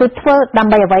គឺធ្វើដើ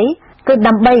ម្បីអ្វីគឺ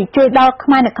ដើម្បីជួយដល់ខ្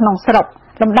មែរនៅក្នុងស្រុក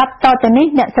លំដាប់តទៅនេះ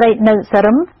អ្នកស្រីនៅស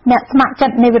រឹមអ្នកស្ម័គ្រចិ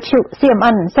ត្តនៃវិទ្យុ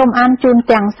CMN សូមអានជូន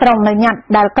ទាំងស្រុងនៅញត្តិ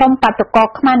ដែលក្រុមបាតុករ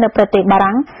ខ្មែរនៅប្រទេសបា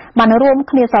រាំងបានរួម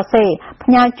គ្នាសរសេរ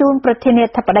ផ្ញើជូនប្រធានា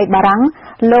ធិបតីបារាំង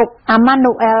លោក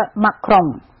Emmanuel Macron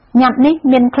ញត្តិនេះ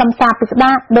មានខ្លឹមសារពិស្ដា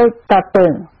រដូចតទៅ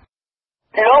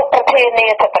លោកប្រធានា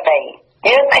ធិបតី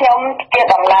យើងខ្ញុំជា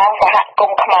តំណាងសហគម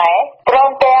ន៍ខ្មែរព្រម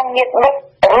ទាំងញាតិមិត្ត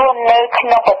រួមនៅក្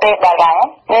នុងប្រទេសបារាំង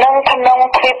និងក្នុង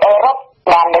ទ្វីបអឺរ៉ុប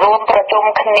បានរួមប្រជុំ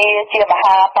គ្នាជាម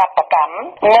ហាបាតុកម្ម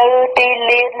នៅទី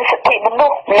លានសិទ្ធិមនុ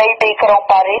ស្សនៃទីក្រុង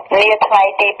ប៉ារីសនាថ្ងៃ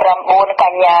ទី9ក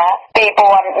ញ្ញា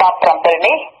2017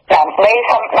នេះដើម្បី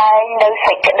សម្ដែងនៅ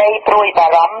សេចក្តីព្រួយបា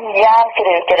រម្ភយ៉ាងជ្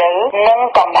រាលជ្រៅនិង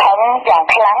កំហឹងយ៉ាង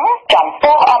ខ្លាំងចំ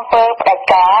ពោះអំពើផ្ដាច់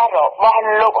ការរបស់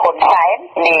លោកហ៊ុនសែន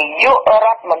នាយករ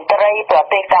ដ្ឋមន្ត្រីប្រ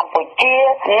ទេសកម្ពុជា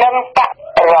និងបក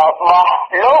របស់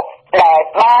លោកដែល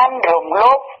បានរំ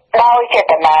លោភដោយចេ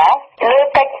តនាលើ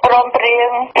កិច្ចព្រមព្រៀង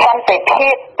សន្តិភា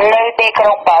ពនៅទីក្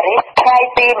រុងប៉ារីសថ្ងៃ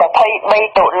ទី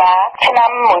23តុលាឆ្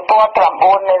នាំ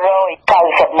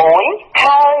1991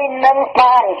ហើយនឹង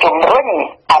បានជំរុញ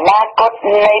អនាគត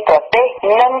នៃប្រទេស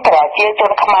និងប្រជាជ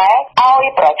នខ្មែរឲ្យ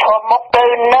ប្រឈមមុខទៅ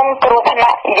នឹងគ្រោះថ្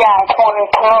នាក់យ៉ាងធ្ងន់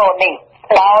ធ្ងរនេះ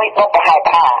ដោយបុព្វហេតុ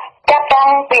ថាចាប់តាំ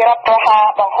ងពីរដ្ឋប្រហារ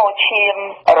បង្ហូរឈាម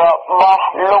របស់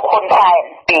លោកហ៊ុនសែន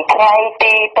ពីថ្ងៃ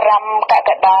ទី5កក្ក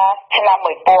ដាឆ្នាំ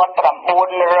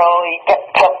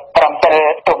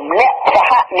1977ទម្លាក់ស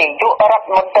ហនាយករដ្ឋ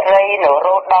មន្ត្រីន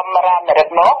រោត្តម រណរដ្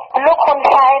ឋមកលោកហ៊ុន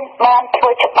សែនបានធ្វើ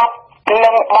ច្បាប់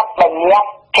និងបទបញ្ញត្តិ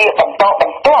ជាបន្តប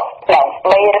ន្ទាប់ដើម្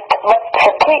បីរឹតបន្តឹង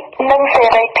សិទ្ធិនិងសេ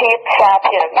រីភាពសា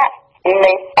ធារណៈ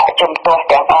នៃបច្ចុប្បន្ន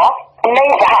ទាំងអស់នៃ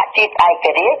សហជីពឯក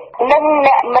រាជ្យនិង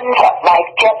អ្នកមិនសប្បាយ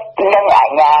ចិត្តនឹងអា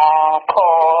ជ្ញាធរ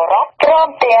រដ្ឋព្រម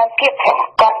ទាំងគៀបសង្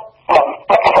កត់បំ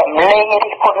បិទសម្លេង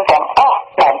រិះគន់ទាំងអស់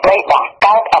ដើម្បីបង្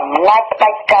កើតអំណាចផ្ដា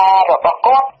ច់ការរបស់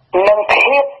គាត់ និង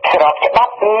ភាពស្របច្បា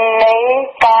ប់នៃ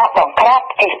ការបង្ក្រាប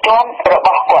ជិះជាន់រប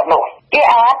ស់គាត់នោះជា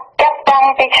អាចចាប់តាំង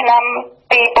ពីឆ្នាំ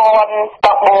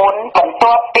2014បន្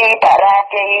ទាប់ពីបរា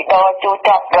ជ័យដ៏ជូរច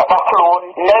ត់របស់ខ្លួន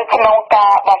នៅក្នុងកា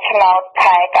របោះឆ្នោត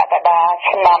ខែកក្កដា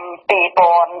ឆ្នាំ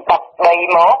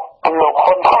2013មកលោក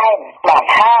ហ៊ុនសែនបាន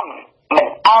ហាមមិន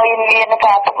ឲ្យមាន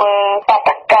ការធ្វើបាត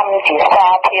កម្មជាសា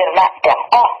ធារណៈទាំង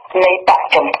អស់នៃបច្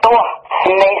ចំទាស់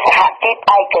នៃសហជីព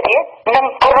ឯករាជ្យនិង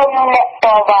ក្រុមអ្នកត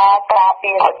វ៉ាការ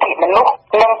ពារសិទ្ធិមនុស្ស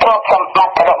និងទ្រព្យសម្ប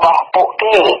ត្តិរបស់ពួក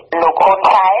គេលោកហ៊ុន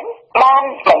សែនបាន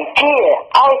បញ្ជា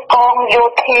ឲ្យកងយោ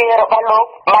ធារបស់លោក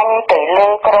បាញ់ទៅលើ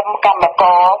ក្រុមកម្មក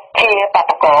រជាបា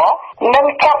តកោនិង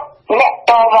ចាប់អ្នក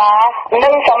តវ៉ានិ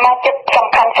ងសមាជិកសំ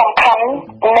ខាន់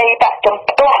នៃបច្ចំ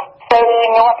ទាស់ទៅ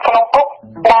ញាត់ក្នុងគុក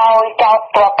ដោយចោទ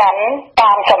ប្រកាន់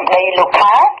តាមសម្ដីលោក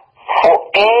ថាពួក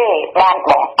គេបាន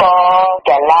បង្ក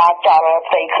ចលាចល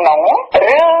ផ្ទៃក្នុង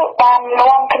ឬបាន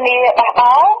នាំគ្នាបះ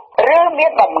បោរឬមា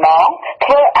នបំណងធ្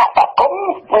វើអបគុណ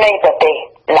នៃប្រទេស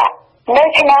ឡានៅ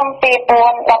ឆ្នាំ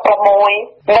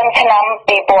2016និងឆ្នាំ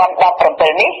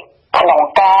2017នេះក្នុង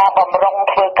ការបម្រុង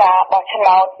ធ្វើការបោះឆ្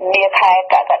នោតនាខែ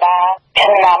កក្កដា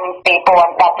ឆ្នាំ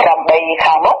2018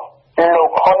ខាងមុខលោ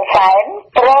កហ៊ុនសែន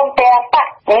ព្រមទាំងបក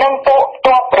និងពួក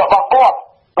ទ័ពរបស់គាត់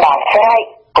បានស្រែក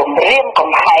គំរាម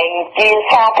កំហែងជា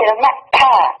សាធារណៈ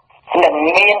ថានឹង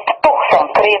មានផ្ទុះស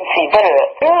ង្គ្រាមស៊ីវិល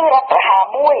ឬរដ្ឋប្រហារ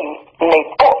មួយនៃ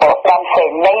ពួកដំសេ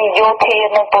នីយោធា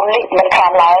និងប៉ូលីសមិនខា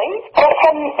នឡើយប្រ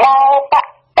សិនបើបក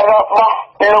របស់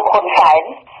លោកហ៊ុនសែន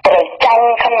ត្រូវចាញ់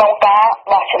ក្នុងការ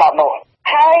បោះឆ្នោតនោះ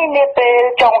ហើយនាពេល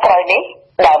ចុងក្រោយនេះ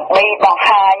ដើម្បីបង្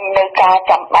ហាញនៅការ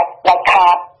ចាំបាច់ដាច់ខា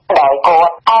តដោយគា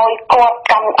ត់ឲ្យគាត់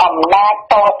កាន់អំណាច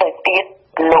តទៅទៀត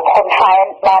លោកហ៊ុនសែន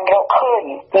បានរកឃើញ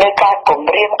នៅការគំ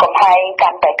រាមកំហែងកា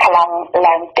ន់តែខ្លាំង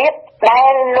ឡើងទៀតដែ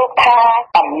លលោកថា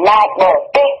អំណាចបរ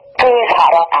ទេសគឺសហ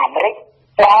រដ្ឋអាមេរិក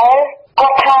ដែលគា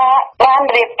ត់ថាបាន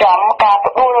រៀបចំការ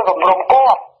ផ្ដួលរំលំគា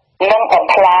ត់និងបំ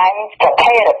ផ្លាញស្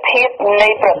ថិរភាពនៃ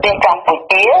ប្រទេសកម្ពុ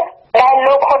ជាដែល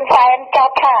លោកហ៊ុនសែនចោ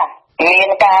ទថាមាន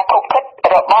ការខុបខិត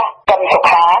របស់កឹមសុ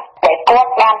ខាដែលគា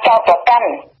ត់បានចោទប្រកាន់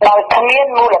ដោយគ្មាន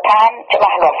មូលដ្ឋានច្បា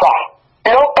ស់លាស់សោះ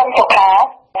លោកកឹមសុខា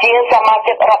ជាសមា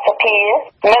ជិករដ្ឋសភា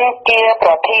និងជាប្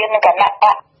រធានគណៈប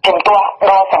កជំទាស់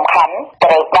ដ៏សំខាន់ត្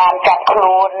រូវបានចាប់ខ្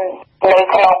លួននៅ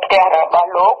ក្នុងផ្ទះរបស់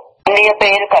លោកនា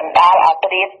ពេលកណ្ដាលអា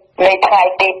ធ្រាត្រនៃថ្ងៃ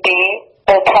ទី2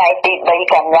ទៅថ្ងៃទី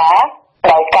3កញ្ញា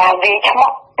ដោយការវាយឆ្ម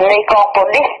ក់នៃកងប៉ូ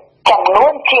លីសចំនួ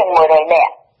នជាង100នា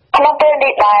ក់ក្នុងពេល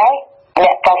នេះដែរអ្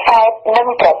នកកាសែតនិង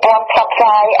ប្រព័ន្ធផ្សព្វផ្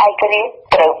សាយឯករាជ្យ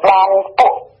ត្រូវបានពួ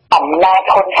កអំណាច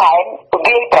ហ៊ុនសែន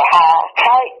វាយប្រហារ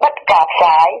ហើយបិទការផ្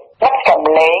សាយបិទសំ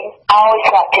ឡេងឲ្យ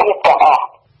ស្រាប់ជ្រាបទាំងអស់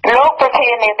លោកប្រធា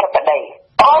នាធិបតី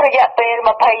អស់រយៈពេល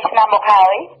20ឆ្នាំមកហើ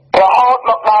យរហូត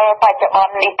មកដល់បច្ចុប្ប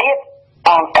ន្ននេះទៀត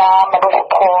អង្គការមនុស្ស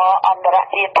ធម៌អន្តរ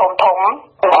ជាតិធំ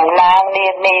តំណាងនា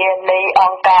នានៃអ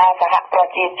ង្គការសហប្រ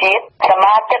ជាជាតិស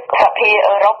មាជិកសភា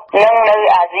អឺរ៉ុបនិងនៅ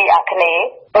អាស៊ីអាគ្នេយ៍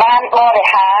បានបរិ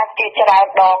ហារជាច្រើន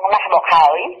ដងណាស់មកហើ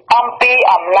យអំពី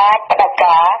អំណាចផ្ដាច់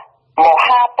ការម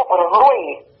ហាពុករលួយ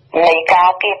នៃការ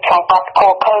គៀបសង្កត់ខូ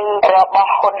ខើរប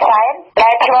ស់ហ៊ុនសែនដែ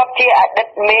លធ្លាប់ជាអតីត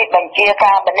មេបញ្ជា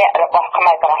ការម្នាក់របស់ខ្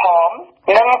មែរក្រហម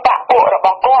និងបកពួករប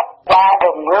ស់គាត់បាន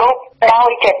រំលោភដោយ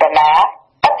ចេតនា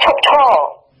ឥតឈប់ឈរ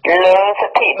លើសិ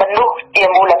ទ្ធិមនុស្សជា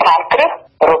មូលដ្ឋានគ្រឹះ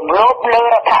រំលោភលើ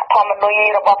រដ្ឋធម្មនុញ្ញ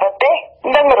របស់ប្រទេស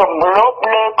និងរំលោភ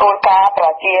លើគោលការណ៍ប្រ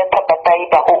ជាធិបតេយ្យ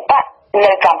ពហុបក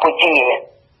នៅកម្ពុជា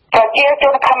ប្រជាជ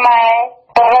នខ្មែរ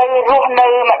ត្រូវរស់នៅ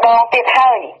ម្ដងទៀត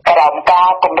ហើយក្រោមការ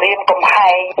គំរាមកំហែ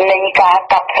ងនៃការ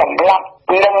កាប់សម្លាប់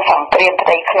និងសង្គ្រាមផ្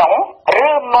ទៃក្នុងឬ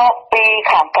មកពី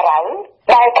ខាងក្រៅ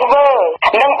ដែលធ្វើ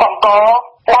និងបង្ក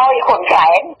ដោយហ៊ុនសែ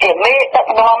នជាមេដឹក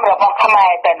នាំរបស់ខ្មែ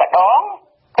រតែម្ដង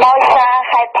ដោយសារ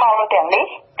ហេតុផលទាំងនេះ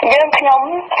យើងខ្ញុំ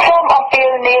សូមអំពាវ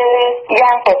នាវ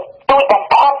យ៉ាងទទូចបំ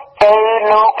ផុតទៅ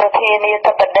លោកប្រធានា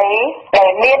ធិបតីដែ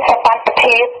លមានសមត្ថ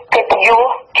ភាពកិត្តិយស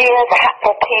ជាសហ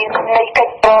ប្រធាននៃកិ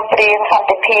ច្ចព្រមព្រៀងសន្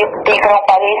តិភាពទីក្រុង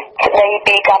ប៉ារីសស្តី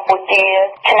ពីកម្ពុជា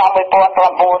ឆ្នាំ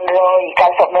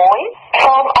1991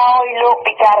សូមឲ្យលោក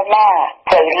ពិចារណា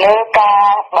ទៅលើការ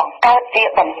បង្កើតជា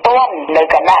បន្ទាន់នៅ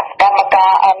គណៈកម្មកា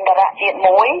រអន្តរជាតិ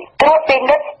មួយត្រួតពិ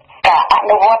និត្យការអ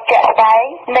នុវត្តជាក់ស្ដែង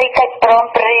នៃកិច្ចព្រម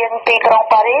ព្រៀងទីក្រុង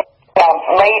ប៉ារីសដើម្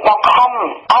បីបង្ខំ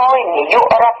ឲ្យនាយក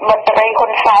រដ្ឋមន្ត្រីហ៊ុ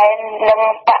នសែននិង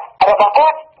បករបស់គា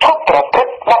ត់ឈប់ប្រព្រឹត្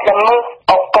តបទល្មើស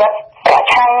អក្រិតប្រ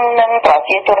ឆាំងនឹងប្រ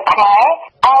ជាជនខ្មែរ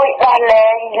ឲ្យដោះលែ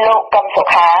ងលោកកឹមសុ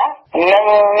ខានិង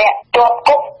អ្នកជាប់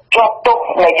គុកជាប់ទុក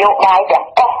នយោបាយទាំង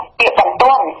អស់ជាបន្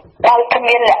ទាន់ដោយគ្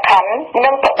មានលក្ខខណ្ឌនិ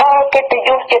ងផ្ដល់កិត្តិយ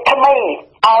សជាថ្មី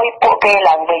ឲ្យពួកគេ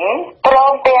ឡើងវិញព្រ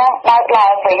មទាំងបើកឡើ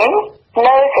ងវិញ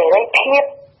នៅសេរីភាព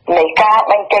នៃការ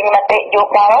បញ្ចេញមតិយោ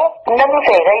បល់និង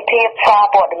សេរីភាពសារ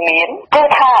ព័ត៌មានគឺ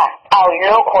ថាឲ្យ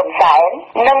លោកហ៊ុនសែន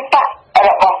និងបករ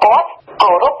បស់គាត់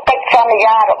គោរពកិច្ចសន្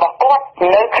យារបស់គាត់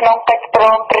នៅក្នុងកិច្ចព្រ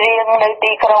មព្រៀងនៅ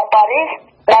ទីក្រុងប៉ារីស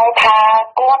ដែលថា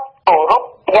គាត់គោរព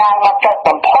យ៉ាងម៉ត់ចត់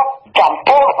បំផុតចំ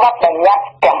ពោះបទបញ្ញត្តិ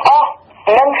ទាំងអស់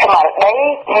និងស្មារតី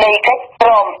នៃកិច្ចព្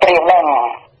រមព្រៀងនឹង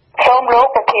សូមលោក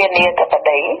ប្រធានាធិប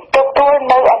តីទទួល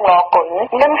នៅអំណរគុណ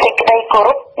និងសេចក្តីគោរ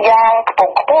ពយ៉ាងខ្ព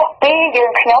ង់ខ្ពស់ពីយើ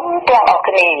ងខ្ញុំទាំងអស់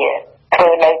គ្នាធ្វើ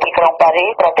នៅទីក្រុងប៉ារីស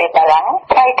ប្រទេសបារាំង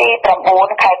ថ្ងៃទី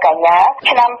9ខែកញ្ញា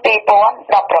ឆ្នាំ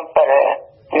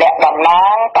2017អ្នកតំណា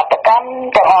ងបដកម្ម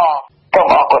ទាំងអស់សូម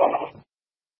អរគុណ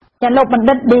ចាលោកបណ្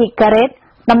ឌិតឌីការ៉េត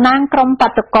តំណាងក្រុមបា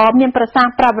តុករមានប្រសាស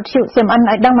ន៍ប្រាប់វិទ្យុ CMN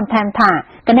ឲ្យដឹងបន្ថែមថា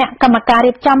គណៈកម្មការ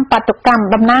រៀបចំបាតុកម្ម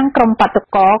តំណាងក្រុមបាតុ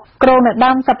ករគ្រោងនៅ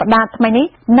ដើមសប្តាហ៍ថ្មីនេះ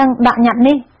នឹងដាក់ញត្តិ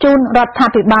នេះជូនរដ្ឋា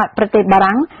ភិបាលប្រទេសបា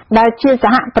រាំងដែលជាស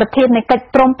ហប្រធាននៃកិច្ច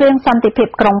ព្រមព្រៀងសន្តិភាព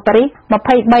ក្រុងប៉ារីស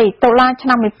23តុលាឆ្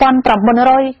នាំ1991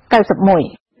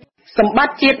សម្បត្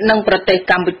តិជាតិនិងប្រទេស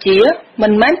កម្ពុជាមិ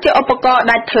នមែនជាឧបករណ៍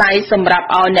ដាច់ថ្លៃសម្រាប់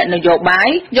ឲ្យអ្នកនយោបាយ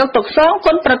យកទៅសង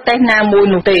គុណប្រទេសណាមួយ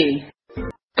នោះទេ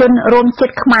ជនរួមជា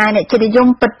តិខ្មែរអ្នកជានិយម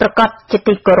ពិតប្រាកដជា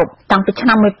ទីគោរពតាំងពីឆ្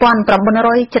នាំ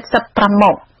1975ម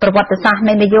កប្រវត្តិសាស្ត្រ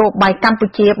នៃនយោបាយកម្ពុ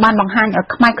ជាបានបង្ហាញឲ្យ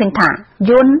ខ្មែរឃើញថា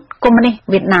យួនកុម្មុយនីស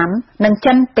វៀតណាមនិង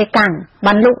ចិនប៉េកាំង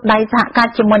បានលូកដៃសហការ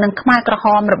ជាមួយនឹងខ្មែរក្រហ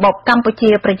មរបបកម្ពុជា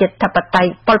ប្រជាធិបតេយ្យ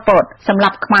ប៉ុលពតសម្រា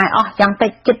ប់ខ្មែរអស់យ៉ាងតិ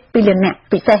ចជិត2លាននាក់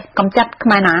ពិសេសកម្ចាត់ខ្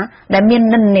មែរណាដែលមាន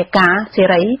និន្នាការសេ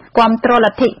រីគ្រប់គ្រងល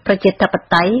ទ្ធិប្រជាធិប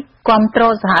តេយ្យគ្រប់គ្រ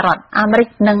ងសហរដ្ឋអាមេរិក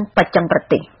និងបច្ចឹមប្រ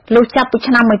ទេសលុះចាប់ពី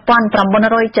ឆ្នាំ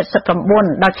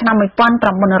1979ដល់ឆ្នាំ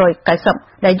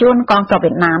1990ដែលយួនកងទ័ពវៀ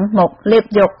តណាមមកលេប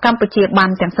យកកម្ពុជាបាន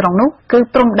ទាំងស្រុងនោះគឺ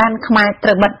ព្រំដែនខ្មែរត្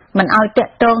រូវបិទមិនឲ្យតា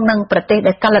ក់ទងនឹងប្រទេស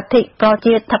ដែលកលទ្ធិប្រ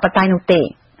ជាធិបតេយ្យនោះទេ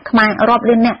ខ្មែររាប់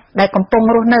លានអ្នកដែលកំពុង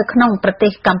រស់នៅក្នុងប្រទេ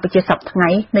សកម្ពុជាសពថ្ងៃ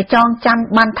នៅចងចាំ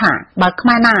បានថាបើខ្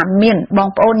មែរណាមានបង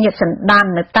ប្អូនញាតិសន្តាន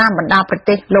នៅតាមបណ្ដាប្រ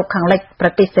ទេសលោកខាងលិចប្រ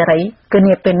ទេសសេរីគឺ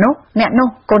នាពេលនោះអ្នកនោះ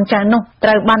កូនចៅនោះត្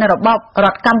រូវបានរបបរ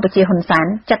ដ្ឋកម្ពុជាហ៊ុនសែន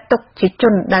ចាត់ទុកជាជ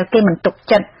នដែលគេមិនទុក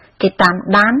ចិត្តគេតាម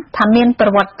ដានថាមានប្រ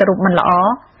វត្តិរូបមិនល្អ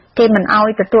គេមិនអោយ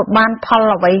ទទួលបានផល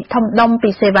អ្វីធំដុំពី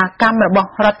សេវាកម្មរបស់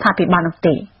រដ្ឋាភិបាលនោះ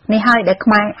ទេនេះហើយដែលខ្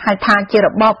មែរហៅថាជារ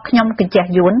បបខ្ញុំកញ្ចេះ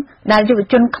យួនដែលយុវ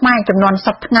ជនខ្មែរចំនួនស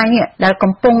ពថ្ងៃនេះដែល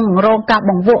កំពុងរងការ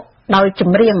បង្វក់ដោយច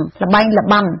ម្រៀងលបែងល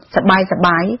បាំស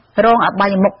បាយរងអបា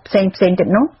យមុខផ្សេងទៀត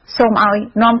នោះសូមឲ្យ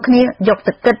នាំគ្នាយក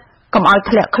ទៅគិតកុំឲ្យ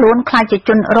ធ្លាក់ខ្លួនខ្លាចជាជ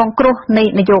នរងគ្រោះនៃ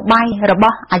នយោបាយរប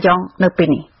ស់អាយ៉ងនៅពេល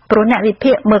នេះព្រោះអ្នកវិ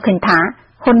ភាគមើលឃើញថា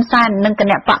ហ៊ុនសែននិងគ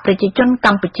ណៈបកប្រជាជនក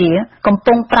ម្ពុជាកំ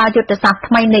ពុងប្រើយុទ្ធសាស្ត្រ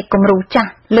ថ្មីនៃគំរូចាស់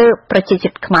លើប្រជាជា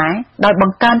តិខ្មែរដោយប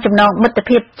ង្កើនចំណងមិត្ត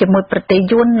ភាពជាមួយប្រទេស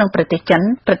យួននិងប្រទេសចិន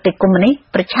ប្រទេសកុម្មុយនីស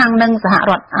ប្រឆាំងនឹងសហ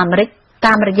រដ្ឋអាមេរិក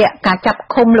តាមរយៈការចាប់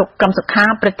ឃុំលោកកឹមសុខា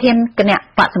ប្រធានគណៈ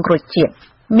បកសង្គ្រោះជាតិ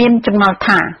មានចម្ងល់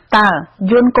ថាតើ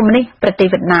យួនកុម្មុយនីសប្រទេស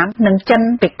វៀតណាមនិងចិន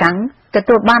ប៉េកាំងទ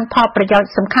ទួលបានផលប្រយោជន៍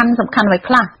សំខាន់អ្វី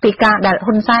ខ្លះពីការដែល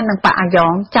ហ៊ុនសែននិងបកអាយ៉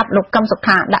ងចាប់លោកកឹមសុ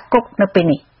ខាដាក់គុកនៅពេល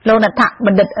នេះលោកណដ្ឋប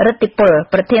ណ្ឌិតរិទ្ធិពល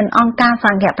ប្រធានអង្គការស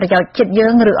ង្ឃប្រយោជន៍ជាតិយើ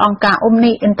ងឬអង្គការ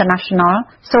Omni International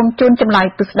សូមជូនចម្លើយ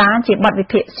ពិស្ដារជាបទវិ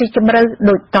ភាគស៊ីជម្រៅ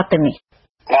ដូចតទៅនេះ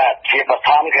បាទជាបឋ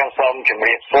មខ្ញុំសូមជម្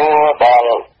រាបសួរដ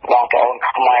ល់បងប្អូន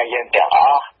ខ្មែរយើងទាំងអ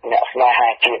ស់អ្នកស្នេហា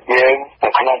ជាតិយើងនៅ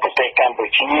ក្នុងប្រទេសកម្ពុ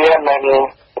ជានិង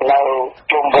នៅ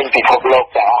ជុំវិញពិភពលោក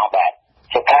ទាំងអស់បាទ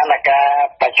ស្ថានភាព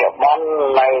បច្ចុប្បន្ន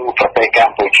នៅប្រទេសក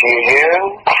ម្ពុជាយើង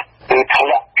គឺធ្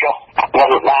លាក់ចុះ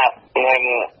លំដាប់និង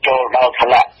ចូលដល់ថ្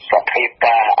នាក់សភាព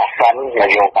ការអាសន្នន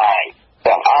យោបាយ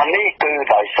ទាំងអស់នេះគឺ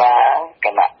ដោយសារគ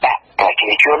ណៈបកប្រជា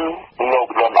ជនលោក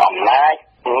លន់អំណាច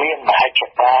មានមហិច្ឆ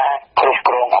តាគ្រប់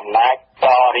គ្រងអំណាចត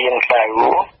រៀងទៅ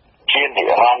ជានិ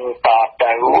រន្តរ៍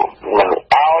ទៅមិនឲ្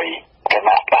យគ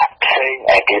ណៈបកផ្សេង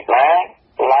ឯទៀតណា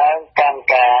ឡើងកាន់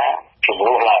ការជំ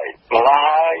នួសឡើ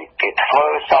យគេធ្វើ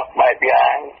សពបែបយ៉ា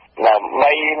ងដើម្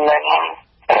បីនឹង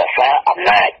រក្សាអំ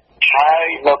ណាចហើយ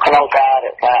នៅក្នុងការរ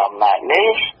ក្សាអំណាច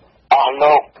នេះអស់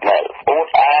លោកដែលអួត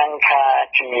អាងថា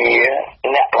ជា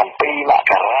អ្នក7ម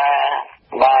ករា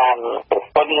បានប្រ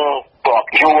ពន្ធទ័ព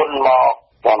យួនមក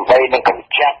ដើម្បីនឹងកម្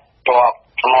ចាត់ទ័ព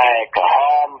ខ្មែរក្រហ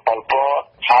មប៉ុលពត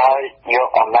ហើយយក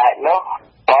អំណាចនោះ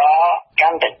ក៏កា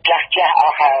ន់តែចាស់អ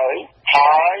ស់ហើយ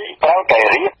ត្រូវតែ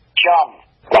រៀបចំ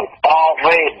បន្ត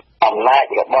វេនអំណាច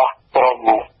របស់ក្រុម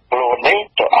ខ្លួននេះ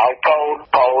ទៅឲ្យកូ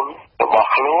នរបស់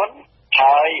ខ្លួន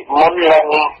ហើយមុននឹង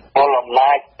ពលអំ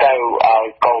ណាចទៅឲ្យ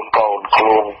កូនខ្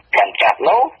លួនកាន់ចាប់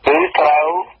នោះគឺត្រូវ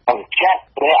បញ្ចាត់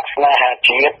អ្នកស្នេហា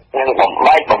ជាតិនិងបំ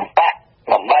បែកបំបាក់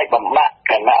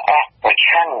គណៈបកប្រ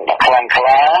ឆាំងដ៏ខ្លាំងក្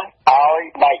លាឲ្យ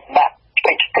បែកបាក់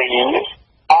ពេជ្រទី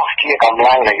អស់ជាកម្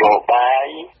លាំងនយោបាយ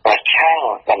ប្រឆាំង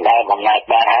បណ្ដាលអំណាច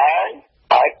បាន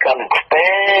ហើយកាន់តែ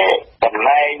តំ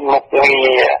ណែងមុខងា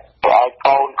រឲ្យ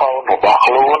កូនរបស់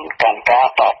ខ្លួន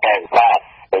បាទ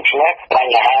ដូច្នេះប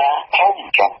ញ្ហាធំ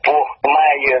ចំពោះខ្មែ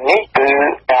រយើងនេះគឺ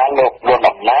ការលោកលន់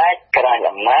អំណាចក្រាញ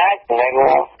អំណាចនិង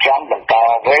ចាំបន្ត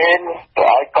វេន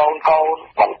ឲ្យកូន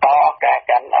បន្តការ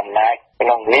កាន់អំណាចក្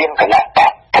នុងនាមគណៈប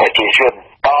កប្រជាជន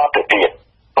តទៅទៀត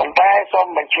ប៉ុន្តែសូម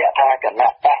បញ្ជាក់ថាគណៈ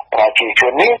បកប្រជាជ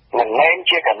ននេះមិនមែន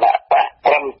ជាគណៈបក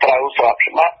ត្រឹមត្រូវស្រប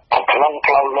ច្បាប់ក្នុង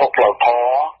ផ្លូវលោកផ្លូវធ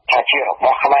ម៌ថាជារប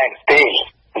ស់ខ្មែរទេ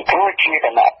ព្រោះជាគ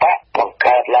ណៈបកបង្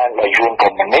កើតឡើងដោយយួនកុ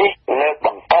ម្មុយនីសលើកប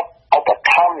ន្ទប់ឧបត្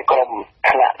ថម្ភក្រុមគ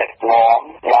ណៈដឹកនាំ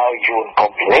ដោយយួនកុ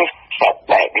ម្មុយនីសសព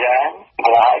បែបយ៉ាង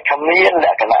ហើយគ្មានល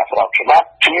ក្ខណៈស្របច្បាប់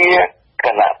ជាគ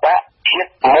ណៈបកជា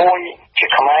តិមួយជា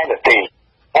ខ្មែរទេ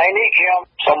ហើយនេះខ្ញុំ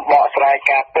សូមបកស្រាយ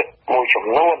ការពិតមួយចំ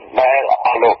នួនដែលអ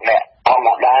ស់លោកអ្នកធម្ម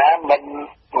តាមិន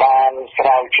បានស្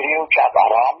រាវជ្រាវចាប់អា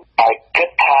រម្មណ៍ហើយគិត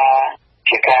ថា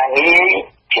ជាការងាយ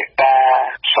ជាការ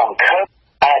សង្ឃឹម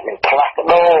អាចនឹងផ្លាស់ប្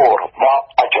ដូររបប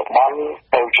បច្ចុប្បន្ន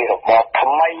ទៅជារបបថ្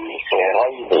មីសេរី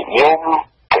និយម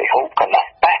ទៅហូបគណៈ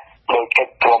បកដោយកិច្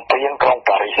ចព្រមព្រៀងក្រុង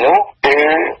ប៉ារីសនោះគឺ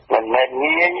មិនមែន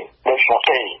ងាយដូចនោះ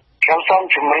ទេខ្ញុំសូម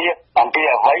ជម្រាបអំពី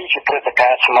អ្វីជាព្រឹត្តិកា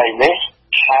រណ៍ថ្មីនេះ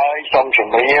ហើយសូមជ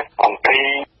ម្រាបអំពី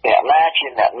អ្នកណាជា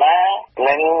អ្នកណា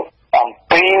និងអំ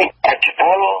ពីអធិព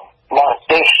លបរ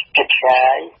ទេសជាឆ្ងា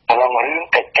យក្នុងរឿង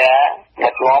កិច្ចការដឹ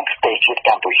កនាំប្រទេសជាតិក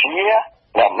ម្ពុជា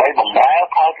ដើម្បីបម្រើ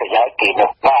ផលប្រយោជន៍ទី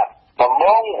នោះបាទដំ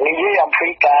បូងនិយាយអំពី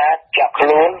ការចាប់ខ្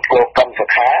លួនលោកកឹមសុ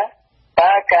ខា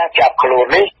តើការចាប់ខ្លួន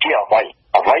នេះជាអ្វី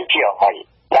ជាអ្វី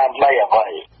ដើម្បីអ្វី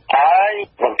ហើយ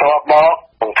បន្ទាប់មក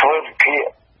នឹងធ្វើវិភាគ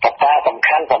កត្តាសំ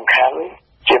ខាន់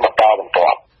ជាបន្តបន្ទា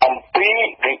ប់អំពី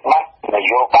វិបត្តិន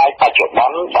យោបាយបច្ចុប្ប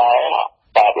ន្នដែល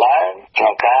កើតឡើងក្នុ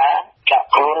ងការចាប់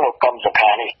ខ្លួនលោកកឹមសុ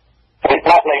ខានេះវិ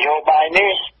បត្តិនយោបាយ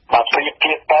នេះបើប្រៀប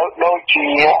ធៀបទៅដូចជា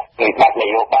វិបត្តិន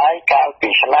យោបាយកាលពី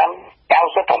ឆ្នាំ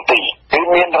97គឺ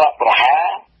មានរដ្ឋប្រហារ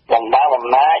ដំណើរអំ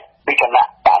ណាចពីគណៈ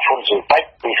បកហ៊ុនស៊ុនប៉ិច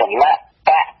ពីសំណាក់ប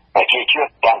កប្រជាជន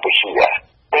កម្ពុជា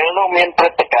ពេលនោះមានព្រឹ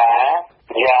ត្តិការណ៍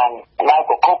យ៉ាងណៅ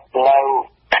កគុកនៅ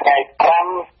ថ្ងៃ5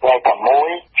ថ្ងៃ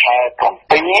6ខែ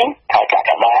7ខែកក្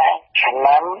កដាឆ្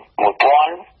នាំ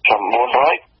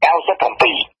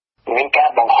1997មានការ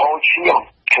បង្ហូរឈាម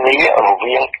គ្នារ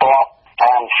វាងទ័ព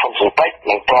តាមហ៊ុនស៊ុនប៉ិច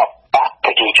និងទ័ពបកប្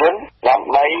រជាជនដើ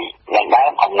ម្បីដណ្ដើ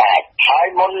មអំណាចហើយ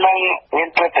មុននឹងមាន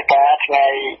ព្រឹត្តិការណ៍ថ្ងៃ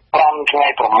5ថ្ងៃ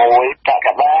6កក្ក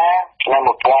ដាឆ្នាំ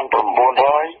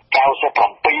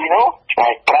1997នោះថ្ងៃ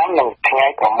5និងថ្ងៃ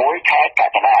6ខែក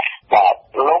ក្កដាបាទ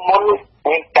នោះមុន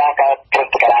មានការកើតព្រឹ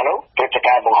ត្តិការណ៍នោះព្រឹត្តិ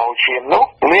ការណ៍បង្ហូរឈាមនោះ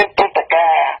មានព្រឹត្តិកា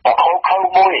រណ៍ខុស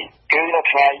មួយគឺនៅ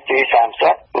ថ្ងៃទី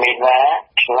30មីនា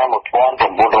ឆ្នាំ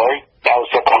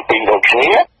1997ដូចគ្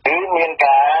នាគឺមាន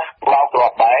ការបោកគ្រា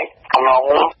ប់បែកក្នុង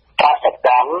ប្រតិក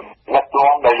ម្មដឹក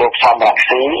នាំដោយលោកសំរង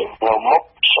ស៊ីនៅមុខ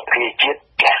សភាជាតិ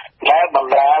ដែលប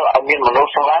ណ្ដាលឲ្យមានមនុស្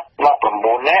សស្លាប់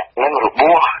19នាក់និងរ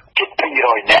បួសជិត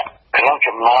200នាក់ក្នុង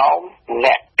ចំណោម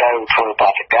អ្នកទៅធ្វើប្រ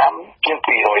តិកម្មជាង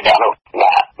200នាក់នោះ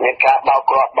បាទមានការបោក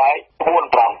គ្រាប់បែក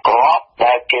 4-5 គ្រាប់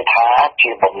ដែលគេថាជា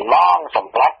បំណងស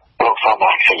ម្រាប់លោកសំរ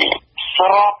ងស៊ីស្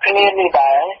របគ្នានេះ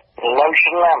ដែរនៅ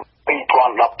ឆ្នាំ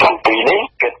2017នេះ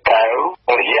គឺទៅ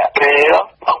រយៈពេល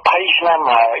20ឆ្នាំ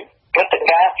ហើយព្រឹត្តិ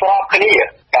ការណ៍ស្របគ្នា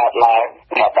កើតឡើង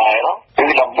មកដែរគឺ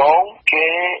ដំបូងគេ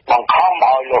បង្ខំ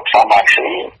ឲ្យលោកសំរងស៊ី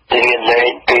រៀនលេ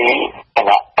ងពីគ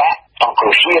ណៈបកអង្គរ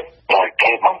ជាតិដោយ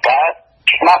គេបង្កើត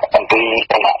ច្បាប់អំពី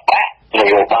គណៈបកន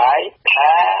យោបាយ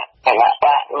ថាគណៈប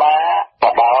កណាក៏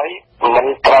ដោយមិន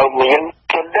ត្រូវមាន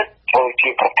ជនឌិតធ្វើជា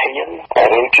ប្រធាន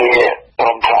ឬជាក្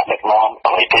រុមថ្នាក់ដឹកនាំ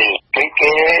អ្វីទេគឺ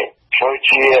គេធ្វើ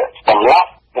ជាសម្លាប់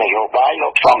នយោបាយលោ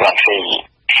កសំរងស៊ី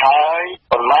ហើយ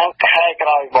ប៉ុន្មានខែក្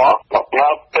រោយមកនៅ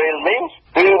ពេលនេះ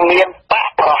គឺមានបក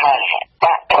ប្រហារឬរ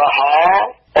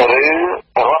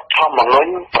ដ្ឋធម្មនុញ្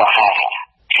ញប្រហារ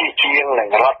ជាងនឹង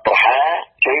រដ្ឋប្រហារ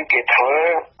គឺគេធ្វើ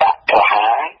បកប្រហា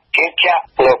រគេចាប់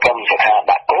លោកកឹមសុខា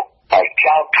ដាក់គុកហើយ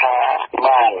ចោទថា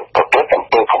បានប្រព្រឹត្តអំ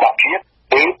ពើក្បត់ជាតិ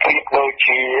ឬប្រៀបដូច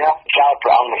ជាចោទព្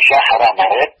រះអង្គម្ចាស់រណ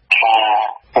រិទ្ធថា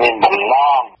មានបំណ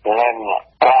ងនឹង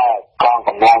ប្រើកងក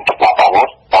ម្លាំងប្រដាប់អាវុធ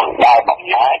បណ្ដាលបំ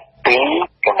ណាច់ពី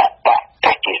គណៈបកប្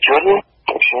រជាជន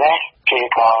ដូច្នេះគេ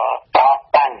ក៏តប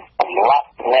តាំងសម្លាប់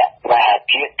អ្នកដែល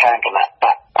ជាខាងគណៈប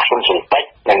កហ៊ុនស៊ុនប៉ិច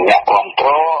និងអ្នកគ្រប់គ្រ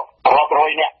ងរាប់រ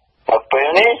យនាក់ទៅពេល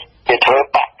នេះគេធ្វើ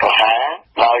បកប្រហារ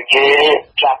ដោយគេ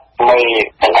ចាប់មេ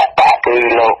គណៈបកគឺ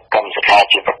លោកកឹមសុខា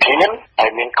ជាប្រធានហើយ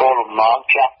មានគោលបំណង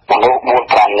ចាប់មនុស្ស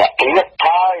 4-5 នាក់ទៀត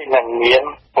ហើយនឹងមាន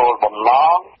គោលបំណ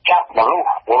ងចាប់មនុស្ស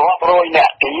រាប់រយនា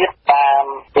ក់ទៀតតាម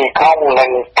ទីក្រុងនិ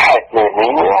ងខេត្តនា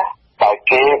នាដោយ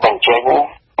គេបញ្ចេញ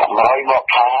តម្រុយមក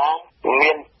ថា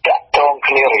មានតាក់ទង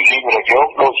គ្នារយរយោគ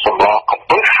ដូចសម្រាប់កំ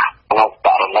ពឹសក្នុងក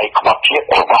រណីក្បត់ជាតិ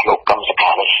របស់លោកកឹមសុ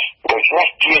ខានេះដូច្នេះ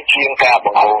ជាងការប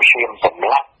ង្ហូរឈាមសម្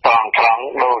លាប់ត្រង់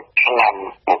ដូចឆ្នាំ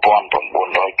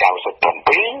1997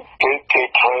 គឺគេ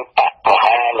ធ្វើបកប្រ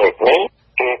ហារលើកនេះ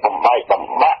គេបំបីបំ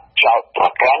បាក់ចោតប្រ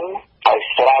កាន់ឲ្យ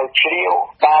ស្រាវជ្រាវ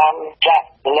តាមចាក់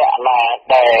លក្ខណៈ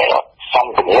ដែលស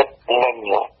ម្ភារនឹង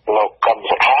លោកកឹម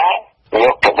សុខាយ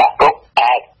កទៅដាក់គុក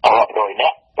អាចរកដោយអ្ន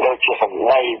កដូចជាសម្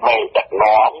ដីមេដឹក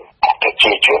នាំប្រ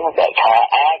ជាជនដែលថា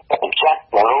អាចបញ្ជាក់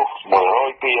មនុស្ស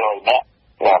100-200នាក់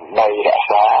ដើម្បីរក្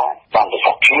សាសន្តិ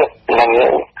ភាពនិង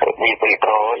មានប្រយោជ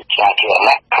ន៍សាធារ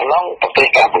ណៈក្នុងប្រទេស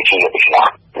កម្ពុជានេះ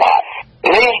បាទ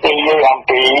នេះនិយាយអំ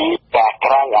ពីការ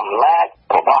ក្រងអំណាច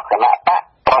របស់គណៈបក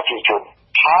ប្រជាជន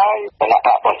ហើយគណៈប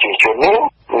កប្រជាជននេះ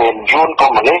មានយួនកុ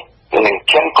ម្មុយនីសនិង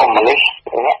ចិនកុម្មុយនីស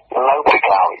អ្នកនៅពី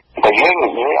ក្រោយបើយើង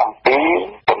និយាយអំពី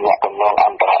ទំនាក់ទំនងអ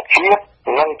ន្តរជាតិ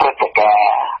និងព្រឹត្តិការ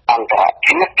ណ៍អន្តរ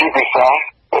ជាតិជាពិសេស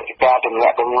ព្រឹត្តិការណ៍ទំនា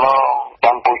ក់ទំនងក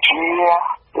ម្ពុជា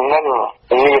និង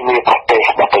មានប្រទេស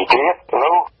ដទៃទៀត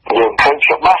នោះយើងឃើញ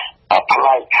ច្បាស់ផ្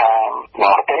នែកខាងប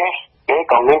រទេសគេ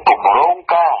ក៏មានគម្រោង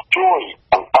ការជួយ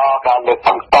បន្តការលើកប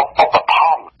ន្តឧបត្ថ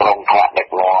ម្ភក្រុមថ្នាក់ដឹក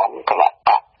នាំគណៈប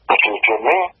កប្រជាជន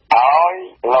នេះឲ្យ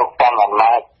លោកកាន់អំ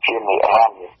ណាចជានិរ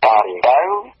ន្តរ៍តទៅ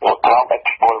នៅក្រោមឥទ្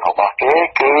ធិពលរបស់គេ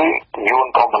គឺយួន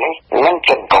កុម្មុយនីសនិង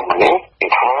ចិនកុម្មុយនីសគេ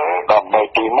ធ្វើដើម្បី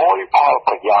ទី1ផល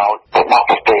ប្រយោជន៍របស់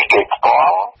ប្រទេសគេផ្ទា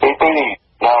ល់ទី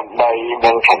2ដើម្បី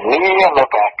នឹងជំនាញនៅ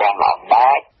ការកាន់អំណា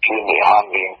ចជានិរន្ត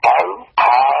រ៍ទៅ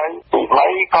ហើយទី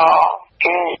3ក៏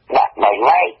គេដាក់នៅ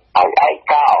ឡែកឲ្យឯ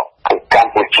កោគឺក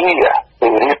ម្ពុជា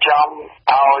រៀបចំ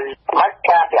ឲ្យមក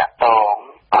ការតាក់ទង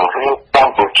រឿងក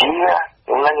ម្ពុជា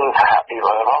និងសហភាព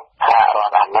អឺរ៉ុបសហរ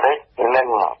ដ្ឋអាមេរិកនិង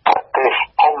ប្រទេស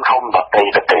ធំៗដទៃ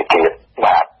ទៀត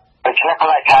បាទដូច្នេះផ្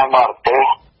នែកខាងបរទេស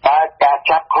តែការ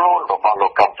ចាប់ខ្លួនរបស់លោ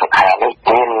កកឹមសុខានេះ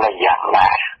មានន័យយ៉ាងណា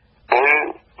គឺ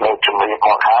នៅជំរាប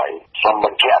គាត់ហើយសូមប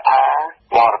ញ្ជាក់ថា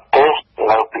បរទេស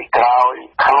នៅពីក្រោយ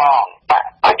ខ្នងបក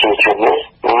ប្រជាជននេះ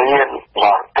មានប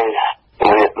រទេស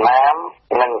វៀតណាម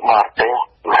និងបរទេស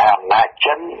មហាអំណាច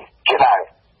ចិនជាដើម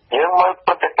យើងមើល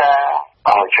ព្រឹត្តិការណ៍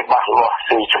ឲ្យច្បាស់លាស់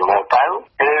ស៊ីជម្រៅទៅ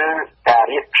គឺការ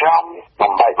រៀបចំ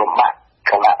បំបីបំបាក់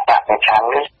គណៈបកប្រឆាំង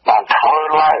នេះបានធ្វើ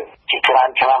ឡើងជាច្រើន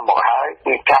ឆ្នាំមកហើយ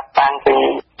គឺចាប់តាំងពី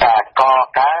ការក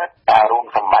កើតការរួម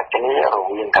សម្បត្តិគ្នារ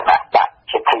វាងគណៈបក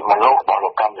សិទ្ធិមនុស្សរបស់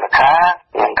លោកកឹមសុខា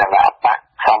និងគណៈបក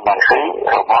សម្បត្តិ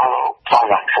របស់លោកសំ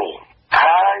រងស៊ី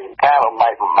ហើយការបំបី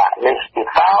បំបាក់នេះគឺ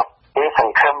សោតគេស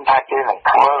ង្ឃឹមថាគេនឹង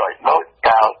ធ្វើឲ្យដូច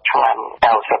កាលឆ្នាំ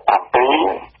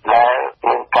97ដែល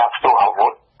មានការផ្ទុះអាវុ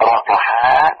ធរដ្ឋប្រហា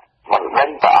រមិនដឹង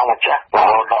ព្រះអង្គម្ចាស់រ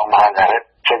ហូតដល់មហានារិទ្ធ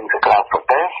ចេញទៅក្រៅប្រ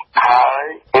ទេសហើយ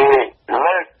គេ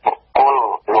លើកបុគ្គល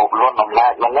លោកលន់អំណា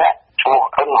ចម្នាក់ឈ្មោះ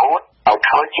អឹងហួតឲ្យ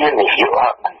ធ្វើជានាយករ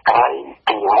ដ្ឋមន្ត្រី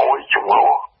ទី1ជំនួ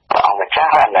សព្រះអង្គម្ចាស់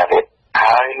មហានារិទ្ធ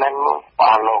ហើយនឹងអ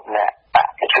ស់លោកអ្នកបេ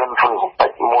ក្ខជនធ្វើសម្ពេ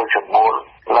ចមួយចំនួន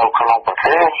នៅក្នុងប្រ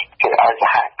ទេសគេឲ្យស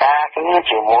ហការគ្នា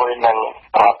ជាមួយនឹង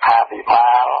រដ្ឋាភិ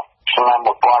បាលឆ្នាំ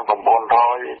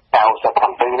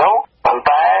1997នោះប៉ុន្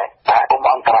តែសហគមន៍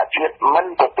អន្តរជាតិមិន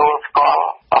ទទួលស្គាល់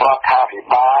រដ្ឋាភិ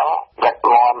បាលដឹក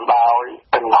នាំដោយ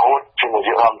ពឹងហួតជានាយ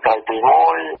ករដ្ឋមន្ត្រីទី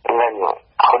1និង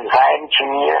ហ៊ុនសែនជា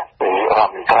នាយករ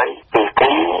ដ្ឋមន្ត្រី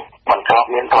ទី2មិនធ្លាប់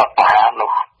មានរដ្ឋប្រហារ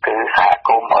នោះគឺសហគ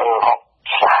មន៍អឺរ៉ុប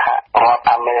សហរដ្ឋ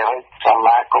អាមេរិកស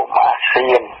មាគមអា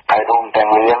ស៊ានហើយរួមទាំង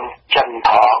មានចិន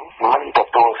ផងមិនទ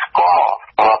ទួលស្គាល់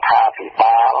រដ្ឋាភិ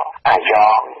បាលអាយ៉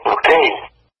ងនោះទេ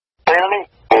ពេលនេះ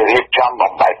គេរៀបចំ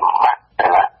បំបីបំបាក់គ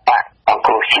ណៈបកអង្គ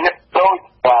ជាតិដូច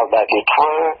ដែលគេធ្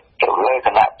វើទៅលើគ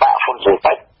ណៈបកហ៊ុនស៊ុយ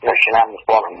ប៉ិចនៅឆ្នាំ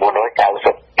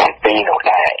1997នោះ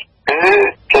ដែរគឺ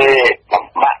គេបំ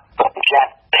បាក់បញ្ជា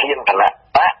ក់ធានគណៈ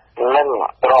បកនិង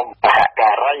ក្រុមសហ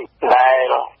ការីដែល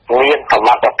មានសម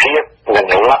ត្ថភាពនិង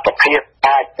លទ្ធភាព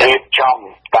អាចរៀបចំ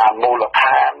តាមមូលដ្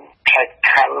ឋានខេត្ត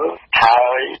ខណ្ឌហើ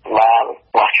យបាន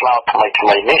បោះឆ្នោតថ្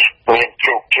មីនេះមាន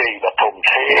ជោគជ័យដ៏ធំ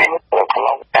ធេងនៅក្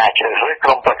នុងការជ្រើសរើសក្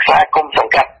រុមប្រឹក្សាគុំស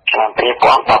ង្កាត់ឆ្នាំ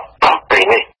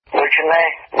2017នេះដូច្នេះ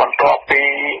បន្ទាប់ពី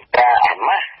ការអា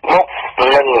ម៉ាស់មុខ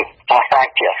និងសាស្ត្រា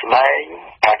ជាស្ដែង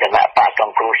ការគណៈបកស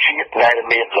ង្គ្រោះជាតិដែល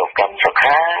មានលោកកឹមសុ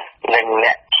ខានិងអ្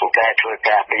នកសុខាធ្វើ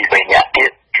ការពី3នាក់ទៀ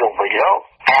តជុំវិញលោក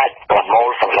អាចប្រមូល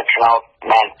សម្លេចឆ្នោត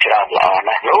បានច្រើនល្អ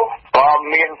ណាស់នោះក៏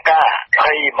មានការ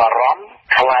ភ័យបារម្ភ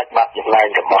ខ្លាចបាត់ចំណែក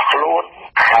របស់ខ្លួន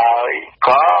ហើយ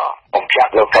ក៏បំចា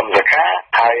ត់លោកកឹមសុខា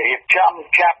ហើយរៀបចំ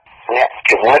ចាប់អ្នក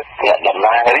ជំនិតអ្នកតំ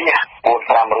ណាងរាស្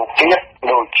ត្រ4-5រូបទៀត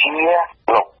ដូចជា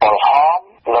លោកប៉ុលហម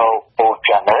លោកពូ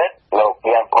ចាន់រិទ្ធលោក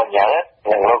យ៉ាងបញ្ញារិទ្ធ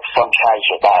និងលោកសំឆាយ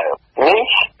ជាដើមនេះ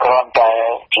គ្រាន់តែ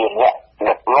ជាអ្នក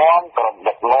ដឹកនាំក្រុម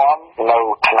ដឹកនាំនៅ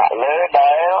ថ្នាក់លើ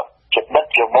ដែលចិត្តដឹក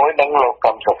ជាមួយនឹងលោក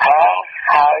កឹមសុខា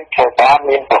ហើយធ្វើការ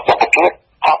មានប្រសិទ្ធភាព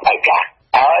អត់ឯកា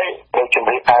ហើយដូចជំ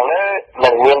រាបខាងលើនឹ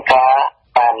ងមានការ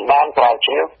តាមដានស្រាវ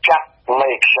ជ្រាវចាប់ មេ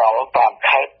ខ្យល់តាម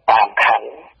ខេត្តតាមខណ្ឌ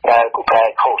ដែលពូកែ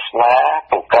ឃោសនា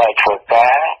ពូកែធ្វើកា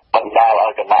របណ្ដាលឲ្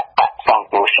យគណៈបកសង្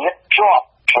គ្រោះជាតិជាប់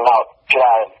ឆ្នោតច្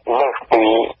រើនលើសពី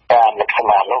ការលក្ខ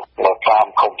ណៈនោះនៅតាម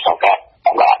ឃុំសង្កាត់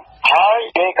បាទហើយ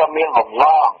គេក៏មានបំណ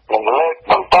ងនឹងលើក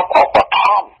បន្តឧបត្ថ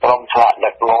ម្ភក្រុមឆ្លាត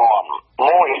ដឹកនាំ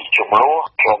មួយចំនួន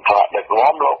ក្រុមឆ្លាតដឹក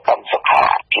នាំលោកកម្មសុខា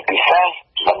ជាពិសេស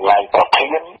តម្លៃប្រធា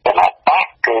នគណៈបក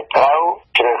គឺត្រូវ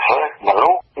ជ្រើសរើសមនុ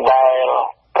ស្សដែល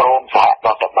ព្រមសហប្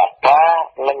រតិបត្តិការ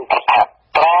និងប្រថាប់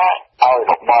ត្រាឲ្យ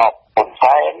របបហ៊ុន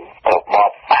សែនរប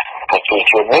បប្រជា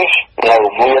ជននេះនៅ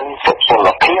មានសុខ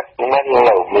ភាពនិង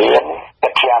នៅមានប្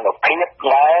រជានុភាព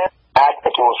ដែលអាចទ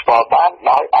ទួលស្គាល់បាន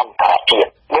ដោយអន្តរជាតិ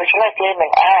ដូច្នេះគេនឹ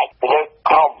ងអាចលើក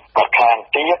ក្រុមប្រខាន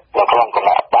ទៀតនៅក្នុងគ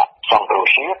ណៈបកសង្គ្រោះ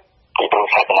ជាតិទីប្រ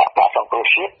សាគណៈបកសង្គ្រោះ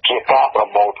ជាតិជាការប្រ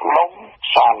មូលផ្ដុំ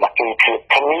សាមគ្គីភាព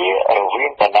គ្នារវា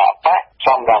ងគណៈបក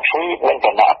សំរងស៊ីនិងគ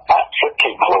ណៈបកសិទ្ធិ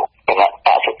មនុស្សគណៈបក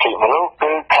សិទ្ធិមនុស្ស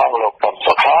គឺខាងលោកកឹម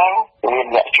សុខាមាន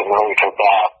អ្នកជំនួយធ្វើ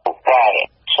ការពូកែ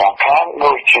សងខាង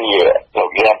ដូចជាលោក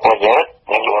យ៉ាប្រយុទ្ធ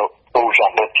និងលោកពូចា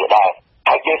ន់ដិតជាដើម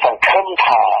ហើយគេសង្ឃឹម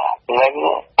ថានឹង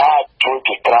អាចជួយ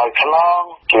ពីក្រោយខ្នង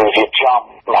ជួយរៀបចំ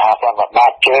មហាសន្និបា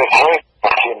តជើងហើយប្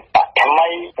រធានបកថ្មី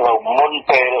នៅមុន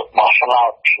ពេលបោះឆ្នោ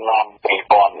តឆ្នាំ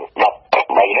2018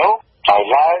នោះហើយ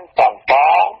ឡើងតាម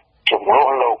ការជំនួស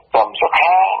លោកកឹមសុ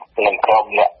ខានិងក្រុម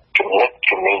អ្នកជំនា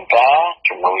ញកា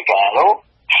រនោះ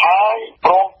ហើយ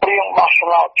ព្រមព្រៀងបោះឆ្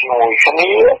នោតជាមួយគ្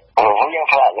នារវាង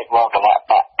គណៈដឹកនាំគណៈ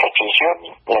បកប្រជាជន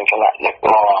និងគណៈដឹក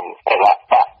នាំគណៈ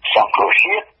បកសង្គ្រោះ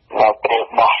ជាតិនៅពេល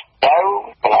បោះទៅ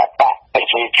គណៈបកប្រ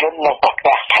ជាជននឹងប្រ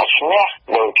កាសថាឈ្នះ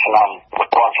នៅឆ្នាំ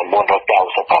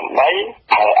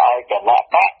1998ហើយឲ្យគណៈ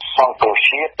បកសង្គ្រោះ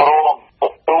ជាតិព្រមទ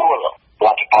ទួលល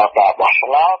ទ្ធផលការបោះឆ្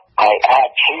នោតហើយអាច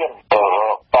ឈានទៅរ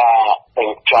កការរៀ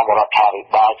បចំរដ្ឋាភិ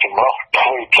បាលចម្រុះទ្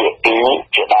វេភាគី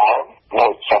ជាដើមនៅ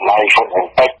សម័យហ៊ុនស៊ុន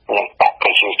ពេជ្រនិងបកប្រ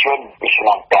ជាជនពីឆ្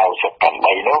នាំ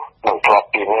98នោះនៅធ្លាប់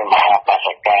ពីមានមហាបដ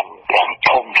កម្មយ៉ាង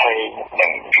ធំធេងនិ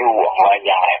ងយូរអង្វែង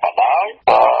យ៉ាងណាក៏ដោយ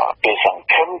គេសង្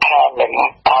ឃឹមថានឹង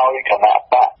ឲ្យគណៈ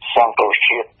បកសង្គ្រោះ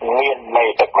ជាតិមានមេ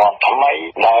ដឹកនាំថ្មី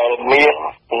ដែលមាន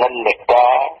និន្នាកា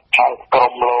រខាងក្រ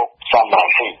មលោកសំរង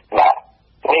ស៊ីបាទ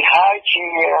នេះហើយជា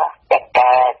កត្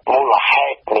តាមូលហេ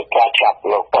តុនៃការចាប់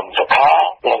លោកកឹមសុខា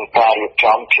និងការរៀប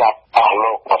ចំចាប់អស់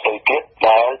លោកដទៃទៀត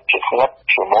ដែលជាស្និទ្ធ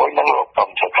ជាមួយនឹងលោកកឹម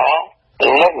សុខា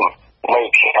និងមេ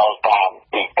ខ្យល់តាម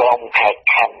ពីក្រុមខេត្ត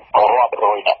ខណ្ឌរាប់រ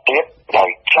យនាក់ទៀតដោយ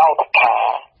ចោទថា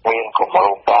មានគម្រោ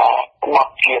ងការបា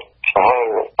ត់ជាតិធ្វើ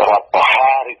រដ្ឋប្រ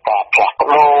ហារឬការផ្លាស់ប្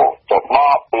ដូរទៅម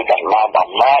កពីដំណើរ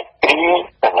អំណាចពី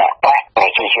គណៈបកប្រ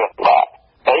ជាជនបាទ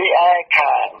ហើយឯ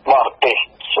ខាងបរទេស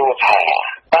សួរថា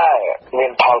តើមា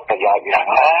នផលប្រយោជន៍យ៉ាង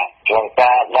ណាក្នុង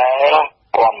ការដែល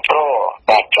គ្រប់គ្រង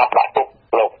ការចាប់ដាក់គុក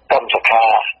លោកកឹមសុខា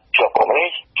ជាប់គុកនេះ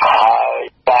ហើយ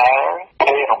តើ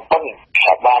គេរំពឹង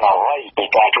ថាបានអ្វីពី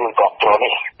ការជួយគ្រប់គ្រង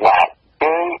នេះបាទ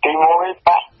គឺទីមួយប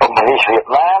កកម្ពុជាវៀត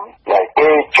ណាមដែលគេ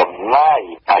ចំណាយ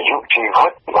អាយុជីវិ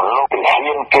តមកលោកពីហ៊ា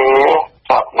នគេ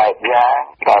សពបែបយ៉ាង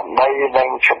ដើម្បីនឹង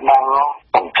ច្បាំង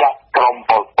បញ្ចប់ក្រុម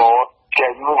ប៉ុលពតចេ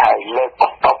ញហើយលើកប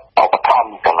ន្តឧបត្ថម្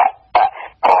ភគណៈបក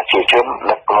ប្រជាជន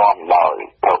ដឹកនាំដោយ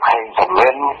លោកហេងសំ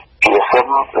រិនជាសឹម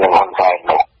និងហ៊ុនសែន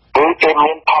នោះគឺគេ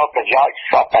មានផលប្រយោជន៍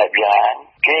សពបែបយ៉ាង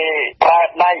គេប្រើ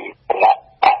ដៃគណៈ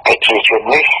បកប្រជាជន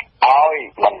នេះឲ្យ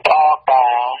បន្តកា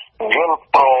រយល់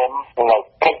ព្រមនៅ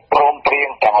កិច្ចព្រមព្រៀង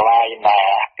ទាំងឡាយណា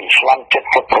ពីឆ្នាំ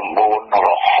79រ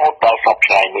ហូតដល់សប្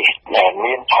តាហ៍នេះដែល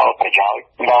មានផលប្រយោជន៍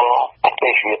ដល់ប្រទេ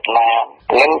សវៀតណាម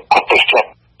និងប្រទេសចិន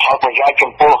ផលប្រយោជន៍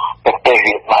ចំពោះប្រទេស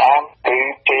វៀតណាមគឺ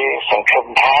គេសង្ឃឹម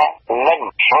ថានឹង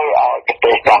ធ្វើឲ្យប្រ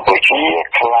ទេសកម្ពុជា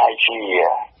ក្លាយជា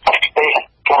ប្រទេស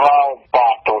ក្រោមកា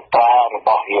រទូតរប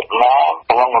ស់វៀតណាម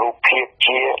ក្នុងរូបភាព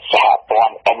ជាសហព័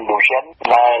ន្ធឥណ្ឌូចិន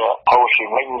ដែលហូស៊ី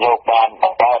មីញយកបានប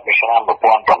ង្កើតនៅឆ្នាំ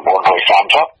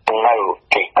1930នៅ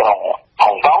ទីក្រុង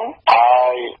ហុងកុងហើ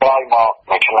យក្រោយមក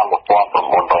នៅឆ្នាំ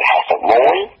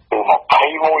1951គឺ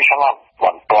21ឆ្នាំប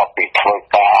ន្ទាប់ពីធ្វើ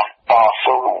ការត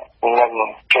ស៊ូនិង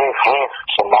ជ្រើសរើស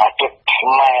សមាជិកខ្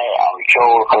មែរឲ្យចូ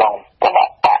លក្នុងគណៈ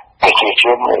បកប្រជាជ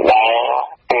នដែល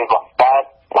គេប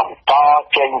ន្ត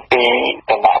ចេញពី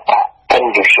គណៈបកឥ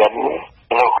ណ្ឌូចិន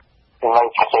នោះនៅ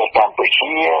ប្រទេសកម្ពុ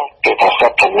ជាគេថាស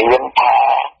ត្វមានថា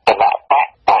គណៈបក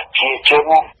ប្រជាជន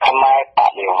ខ្មែរប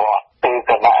ដិវត្តគឺ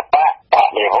គណៈបកប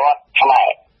ដិវត្តខ្មែរ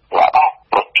គណៈបក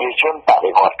ប្រជាជនប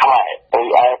ដិវត្តខ្មែរហើ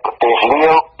យឯប្រទេសលា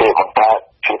វគេបង្កើត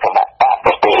ជាគណៈបក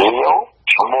ប្រទេសលាវ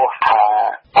ឈ្មោះថា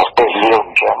ប្រទេសលាវអ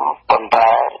ញ្ចឹងប៉ុន្តែ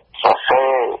សរសេ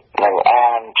រនិងអា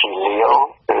នជាលាវ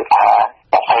គឺថា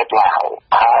ប្រទេសឡាវ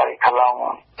ហើយក្នុង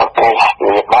ប្រទេស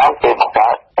វៀតណាមគេបង្កើ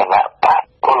តគណៈបក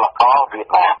ពលករវៀត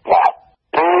ណាមបាទ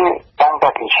គឺតាំង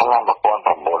ពីឆ្នាំ1951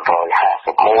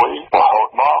រហូត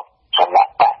មកគណៈ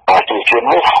បកប្រជាជ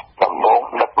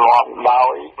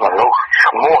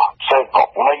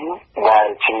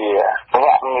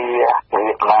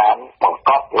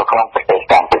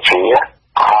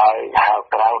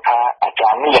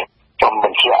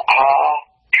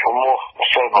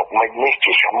mìnhនេះ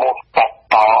ជាឈ្មោះតាត់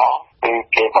តគឺ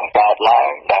គេបង្កើតឡើ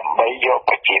ងដើម្បីយក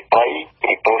ប្រជាប្រិយ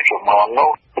ពីពលជំនាន់នោះ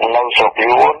នៅស្រុក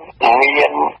យួនមា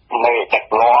នមេដឹក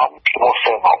នាំឈ្មោះ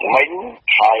សឺមកមិញ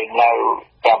ហើយនៅ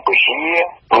កម្ពុជា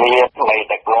មានមេ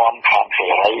ដឹកនាំខាងសេ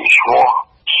រីឈ្មោះ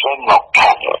សឺមក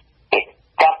ខាង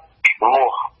កាត់ឈ្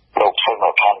មោះលោកសឺម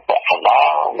កខាងតកណ្ដា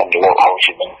លនិងលោកហូ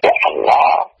ជីមិញតកណ្ដា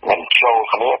លមិនចូល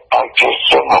គ្នាទៅជា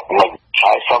សឺមកមិញ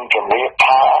ហើយសូមជម្រាប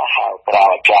ថាហៅក្រៅ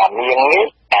អាចារ្យនាងនេះ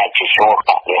អាចជាឈ្មោះប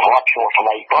រិវត្តឈ្មោះថ្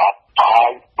មីគាត់ហើ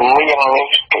យនាងនេះ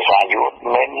ភាសាយួន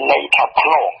មានន័យថាភ្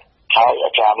នំហើយ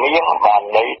អាចារ្យនាងបាន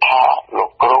ន័យថាលោ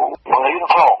កគ្រូបង្រៀន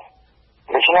ភ្នំ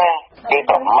ដូច្នេះគេ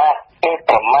ប្រមាថ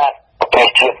ប្រទេស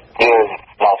ជាតិយើង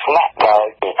មកស្នាក់ដោយ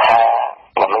គេថា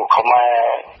មនុស្សខ្មែរ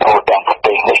ចូលទាំងប្រ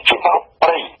ទេសនេះជាមនុស្សព្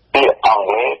រៃពាក្យអង់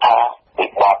គ្លេសថាវិ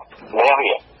បត្តិនេះ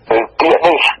គឺពាក្យ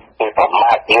នេះគេប្រ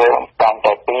មាថយើងតាម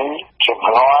តែពីជំ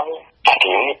នាន់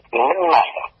ជាមិនណា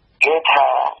ស់គេថា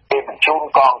គេបញ្ជូន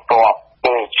កងទ័ព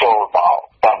គេចូលមក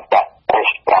តាមតែប្រទេស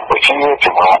កម្ពុជា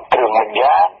ជំនាន់គ្រឿងវិញ្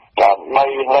ញាណដើម្បី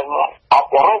នឹងអ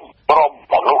ប់រំក្រុម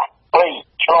មនុស្សព្រៃ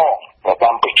ឆ្លងនៅក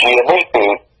ម្ពុជានេះគឺ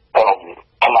ក្រុម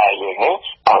ខ្មែរយើងនេះ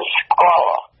ឲ្យស្គាល់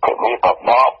ពីមានប្រវ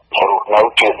ត្តិរស់នៅ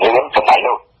ជារឿងសម័យ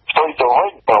នោះផ្ទុយទៅវិ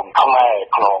ញក្រុមខ្មែរ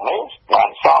ក្នុងនេះបាន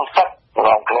សងសឹកក្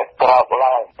នុងក្លេតក្រោប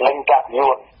ឡើងនឹងកាប់យួ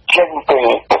នចេញពី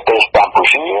ប្រទេសកម្ពុ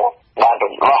ជាបាន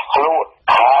រំដោះខ្លួន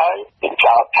ហើយពី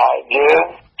ចោតថាយើង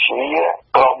ជា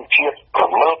ក្រុមជាតិ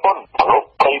រំលឹកគុណមនុស្ស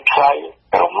ព្រៃផ្សៃ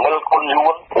រំលឹកគុណយួ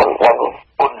ននិង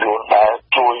គុណយួនដែល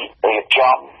ជួយរៀប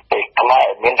ចំពីខ្មែរ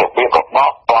មានរបៀបរប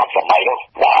បតាមសម័យនោះ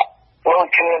បាទដូច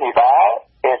គ្នានេះដែរ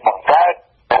គេបង្កើត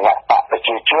គណៈបកប្រ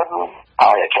ជាជនឲ្យ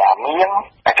អាចារ្យមាន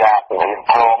អាចារ្យរៀន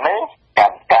ព្រមនេះក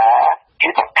ម្មការជា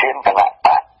ប្រធានគណៈប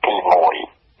កទី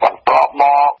1បន្ទាប់ម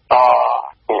ក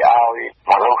គេឲ្យ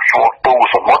មនុស្សឈ្មោះទូ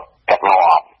សមុទ្រដឹក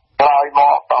នាំក្រោយម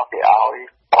កគេឲ្យ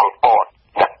ប៉ុលពត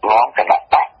ដឹកនាំគណៈ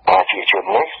បកប្រជាជន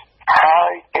នេះហើ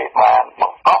យគេបានប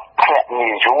ង្កប់ភ្នាក់ងា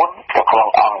រយួននៅក្នុង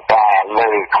អង្គការលើ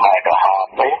ខ្មែរក្រហម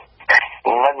នេះ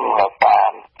នឹងនៅតា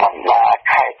មបណ្ដា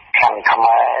ខេត្តខាងខ្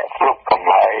មែរគ្រប់កន្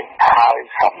លែងហើយ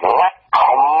សម្រាប់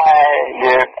ខ្មែរ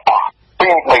យើងអស់ពី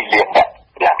3លាននាក់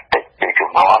យ៉ាងតិចពីជំ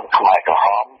នាន់ខ្មែរក្រហ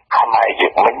មខ្មែរយើ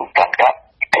ងមិនកាន់កាប់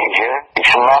ទីយើងពី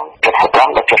ឆ្នាំ75ដ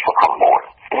ល់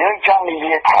79យើងចង់និ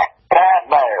យាយថាការ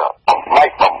ដែលបំបែក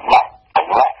គណៈប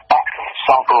កស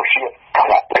ង្គ្រោះជាតិគ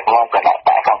ណៈដឹកនាំគណៈប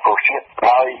កសង្គ្រោះជាតិ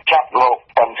ដោយចាប់លោក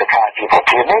តំសខាជាប្រ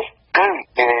ធាននេះគឺ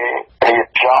គេរៀប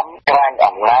ចំក្រាញ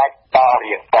អំណាចត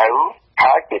រៀងទៅ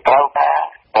ហើយគេត្រូវថា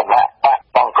គណៈបក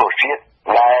សង្គ្រោះជាតិ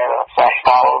ដែលសេះស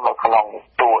ល់នៅក្នុង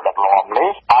តួដឹកនាំ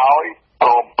នេះឲ្យព្រ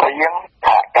មព្រៀង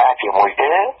ថាការជាមួយ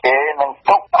គេនឹង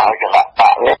ទុកឲ្យគណៈប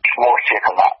កនេះឈ្មោះជាគ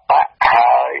ណៈបក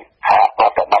ហើយហាក់ប្រ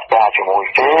តិបត្តិការជាមួយ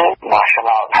គេមកឆ្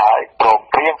នោតហើយព្រម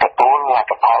ព្រៀងទទួលលទ្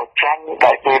ធផលចាញ់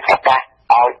ដែលគេប្រកាស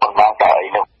ឲ្យបណ្ដាតែអី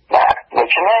នោះបាទដូ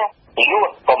ច្នេះយួន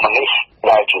កុម្មុយនីស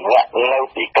ដែលជាអ្នកនៅ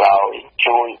ពីក្រោយ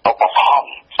ជួយឧបត្ថម្ភ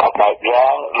សម្រាប់យ៉ា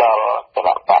ងដល់គ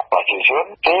ណៈបកប្រជាជន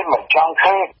គេមិនចង់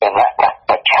ឃើញគណៈបក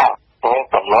ប្រឆាំងមាន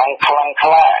កម្លាំងខ្លាំងក្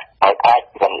លាហើយអាច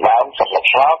ដណ្ដើមសន្លឹក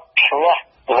ឆ្នោតឈ្នះ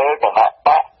លើគណៈប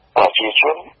កប្រជាជ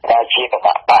នដែលជាគ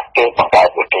ណៈបកគេបង្កើត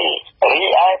ប្រទេសរី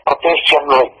ឯប្រទេសចិន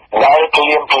វិញដែលព្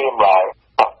រាមឡើង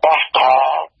ប្រកាសថា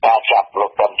ការចាប់លោ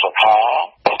កតំសខា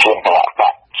ប្រធានគណៈប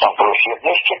កសង្គ្រោះជាតិ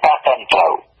នេះជាការតាមត្រូ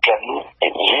វចិន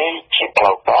និយាយជាផ្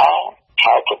លូវការ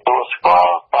ហើយទទួលស្គា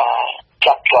ល់ការ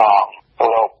ចាប់ចង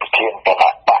លោកប្រធានគណៈ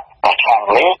បកប្រឆាំង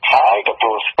នេះហើយទ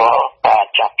ទួលស្គាល់ការ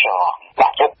ចាប់ចងដា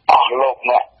ក់ចិត្តអស់លោក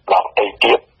អ្នកដល់ទៅ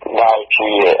ទៀតដែល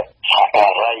ជាសហកា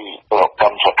រីលោក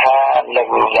តំសខានិង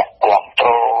អ្នកគ្រប់គ្រ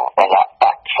ងគណៈប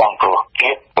កសង្គ្រោះ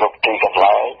ជាតិគ្រប់ទីកន្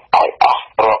លែងឲ្យអស់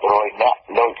រាប់រយអ្នក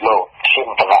ដោយលោកឈាន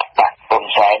គណៈបកហ៊ុន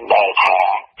សែនដែលថា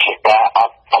ជាការអ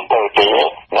ត់អំពើទេ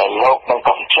ដែលលោកនឹង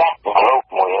កំចាត់លោក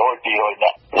100-200អ្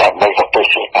នកដើម្បីប្រទេ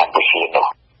សកម្ពុជានោះ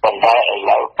ប៉ុន្តែឥ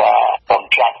ឡូវការកំ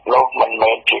ចាត់លោកមិន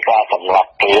មែនជាការសម្លាប់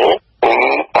ទេគឺ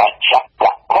ការចាប់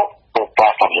ដាក់គុកគឺកា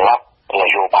រសម្លាប់ន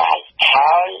យោបាយ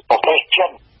ហើយប្រទេសចិ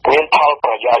នមានផល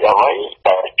ប្រយោជន៍អ្វី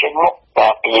ដែលចេញមកកា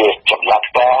រពីចម្លាប់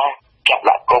ការចាប់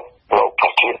ដាក់គុកលោកប្រ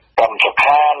ធានតំស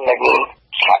ខានិង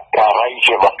សហការី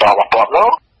ជាបន្តនោះ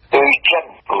គឺចិន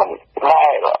មិនដែ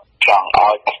លចង់ឲ្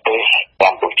យប្រទេសក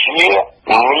ម្ពុជា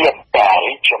មានការ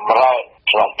រីកចម្រើន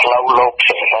ក្នុងផ្លូវលោក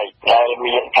សេរីដែល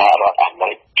មានសហរដ្ឋអាមេ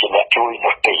រិកជាអ្នកជួយ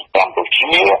នោះទេកម្ពុ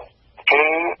ជាគឺ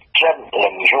ចិន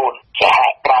និងយួនសហ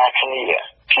ការគ្នា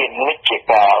ជានិច្ច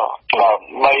កាលដើ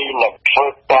ម្បីនឹងធ្វើ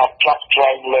ការចាត់ចែ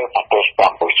ងលើប្រទេសក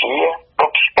ម្ពុជាទ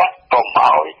ប់ស្កាត់កុំ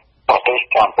ឲ្យប្រទេស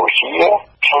កម្ពុជា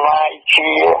ឆ្លាយ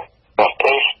ជាប្រ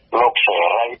ទេសលោកសេ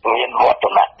រីមានវ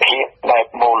ឌ្ឍនភាពដែល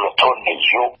មូលធននិ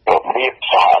យមរបៀប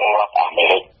សហរដ្ឋអាមេ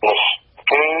រិកនេះ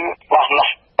គឺខ្លះណា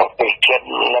ស់ប្រទេសចិន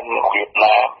និង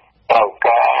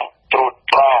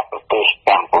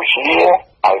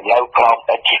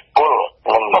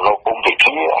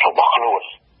ជារបស់ខ្លួន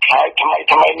ហើយថ្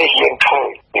មីនេះយើងឃើញ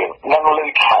នឹងលើ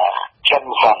ថាចិន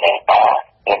សានេតា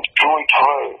នឹងជួយធ្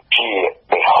វើជា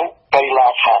បេហុកកីឡា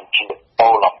ដ្ឋានជាតិអូ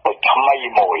ឡ িম্প ិកថ្មី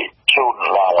មួយជូន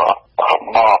ដល់រប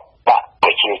ស់ដាក់ប្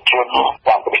រជាជនក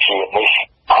ម្ពុជានេះ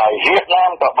ហើយវៀតណា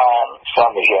មក៏បានស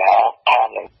ន្យាថា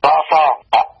នឹងតស៊ូ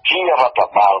ជារដ្ឋ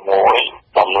បាលមួយ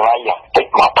តម្លៃយ៉ាងតិច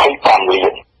25លា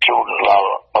នជូនដល់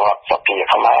រដ្ឋសភា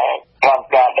ខ្មែរក្រោម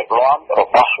ការដឹកនាំរ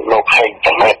បស់លោកហេង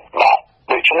ចំណេះបាទ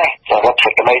ដូច្នេះសរុបសេ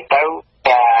ចក្តីទៅ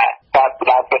ការ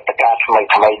ឡើងព្រឹត្តិការណ៍ថ្មី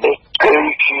នេះគឺ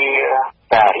ជា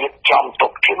ការរៀបចំទុ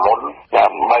កជាមុនដើ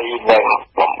ម្បីនឹង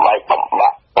បំបែកបំបា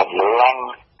ក់កម្លាំង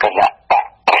គណៈបក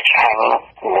ប្រឆាំង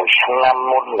មួយឆ្នាំ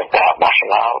មុននៃការបោះឆ្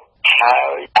នោតហើ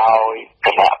យឲ្យគ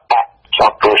ណៈបកស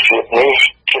ង្គ្រោះជាតិនេះ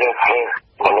ជ្រើសរើស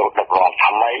មនុស្សដឹកនាំ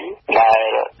ថ្មីដែល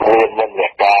មាននិន្នា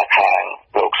ការខាង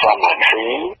លោកសំរងស៊ី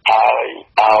ហើយ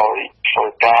ឲ្យធ្វើ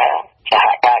ការសហ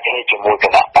ការគ្នាជាមួយគ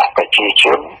ណៈបកប្រជាជ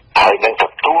នហើយនឹងទ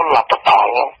ទួលលទ្ធផល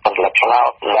ផលិតឆ្នោ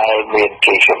តដែលមាន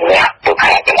ជាជំនះទៅ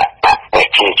ខាងគណៈបកប្រ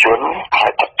ជាជនហើ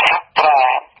យប្រកាសថា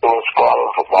ទទួលស្គាល់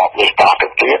របបនេះតទៅ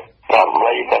ទៀតដើម្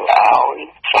បីនឹងឲ្យ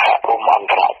សហគមន៍អន្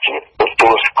តរជាតិទទួ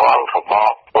លស្គាល់របប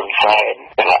ហ៊ុនសែន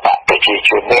គណៈបកប្រជាជ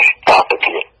ននេះតទៅ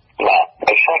ទៀតបាទ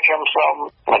ដោយសារខ្ញុំសូម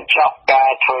បញ្ចប់កា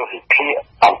រធ្វើវិភាគ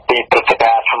អំពីព្រឹត្តិ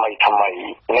ការណ៍ថ្មី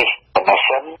នេះប៉ុណ្ណេះ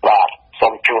សិនបាទសូ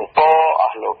មជូនពរអ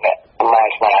ស់លោកអ្នក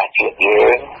ស្មារតីជាតិយើ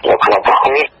ងនៅក្នុងប្រ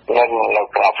ទេសនិងនៅ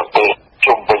ក្រៅប្រទេស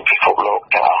ជុំវិញពិភពលោក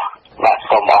ទាំងអស់បាទ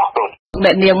សូមអរគុណអ្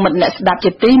នកនាងមិត្តអ្នកស្ដាប់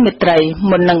ជាទីមេត្រី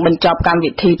មុននឹងបញ្ចប់កម្ម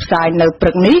វិធីផ្សាយនៅព្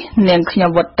រឹកនេះនាងខ្ញុំ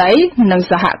វុតីនិង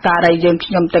សហការីយើង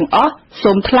ខ្ញុំទាំងអស់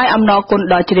សូមថ្លែងអំណរគុណ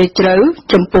ដ៏ជ្រាលជ្រៅ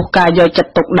ចំពោះការយកចិត្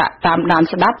តទុកដាក់តាមដាន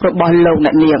ស្ដាប់របស់លោកអ្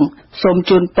នកនាងសូម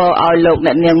ជូនពរឲ្យលោក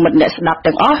អ្នកនាងមិត្តអ្នកស្ដាប់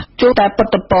ទាំងអស់ជួបតែពុ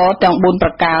ទ្ធពរទាំង4ប្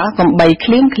រការកុំបីឃ្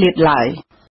លៀងឃ្លាតឡើយ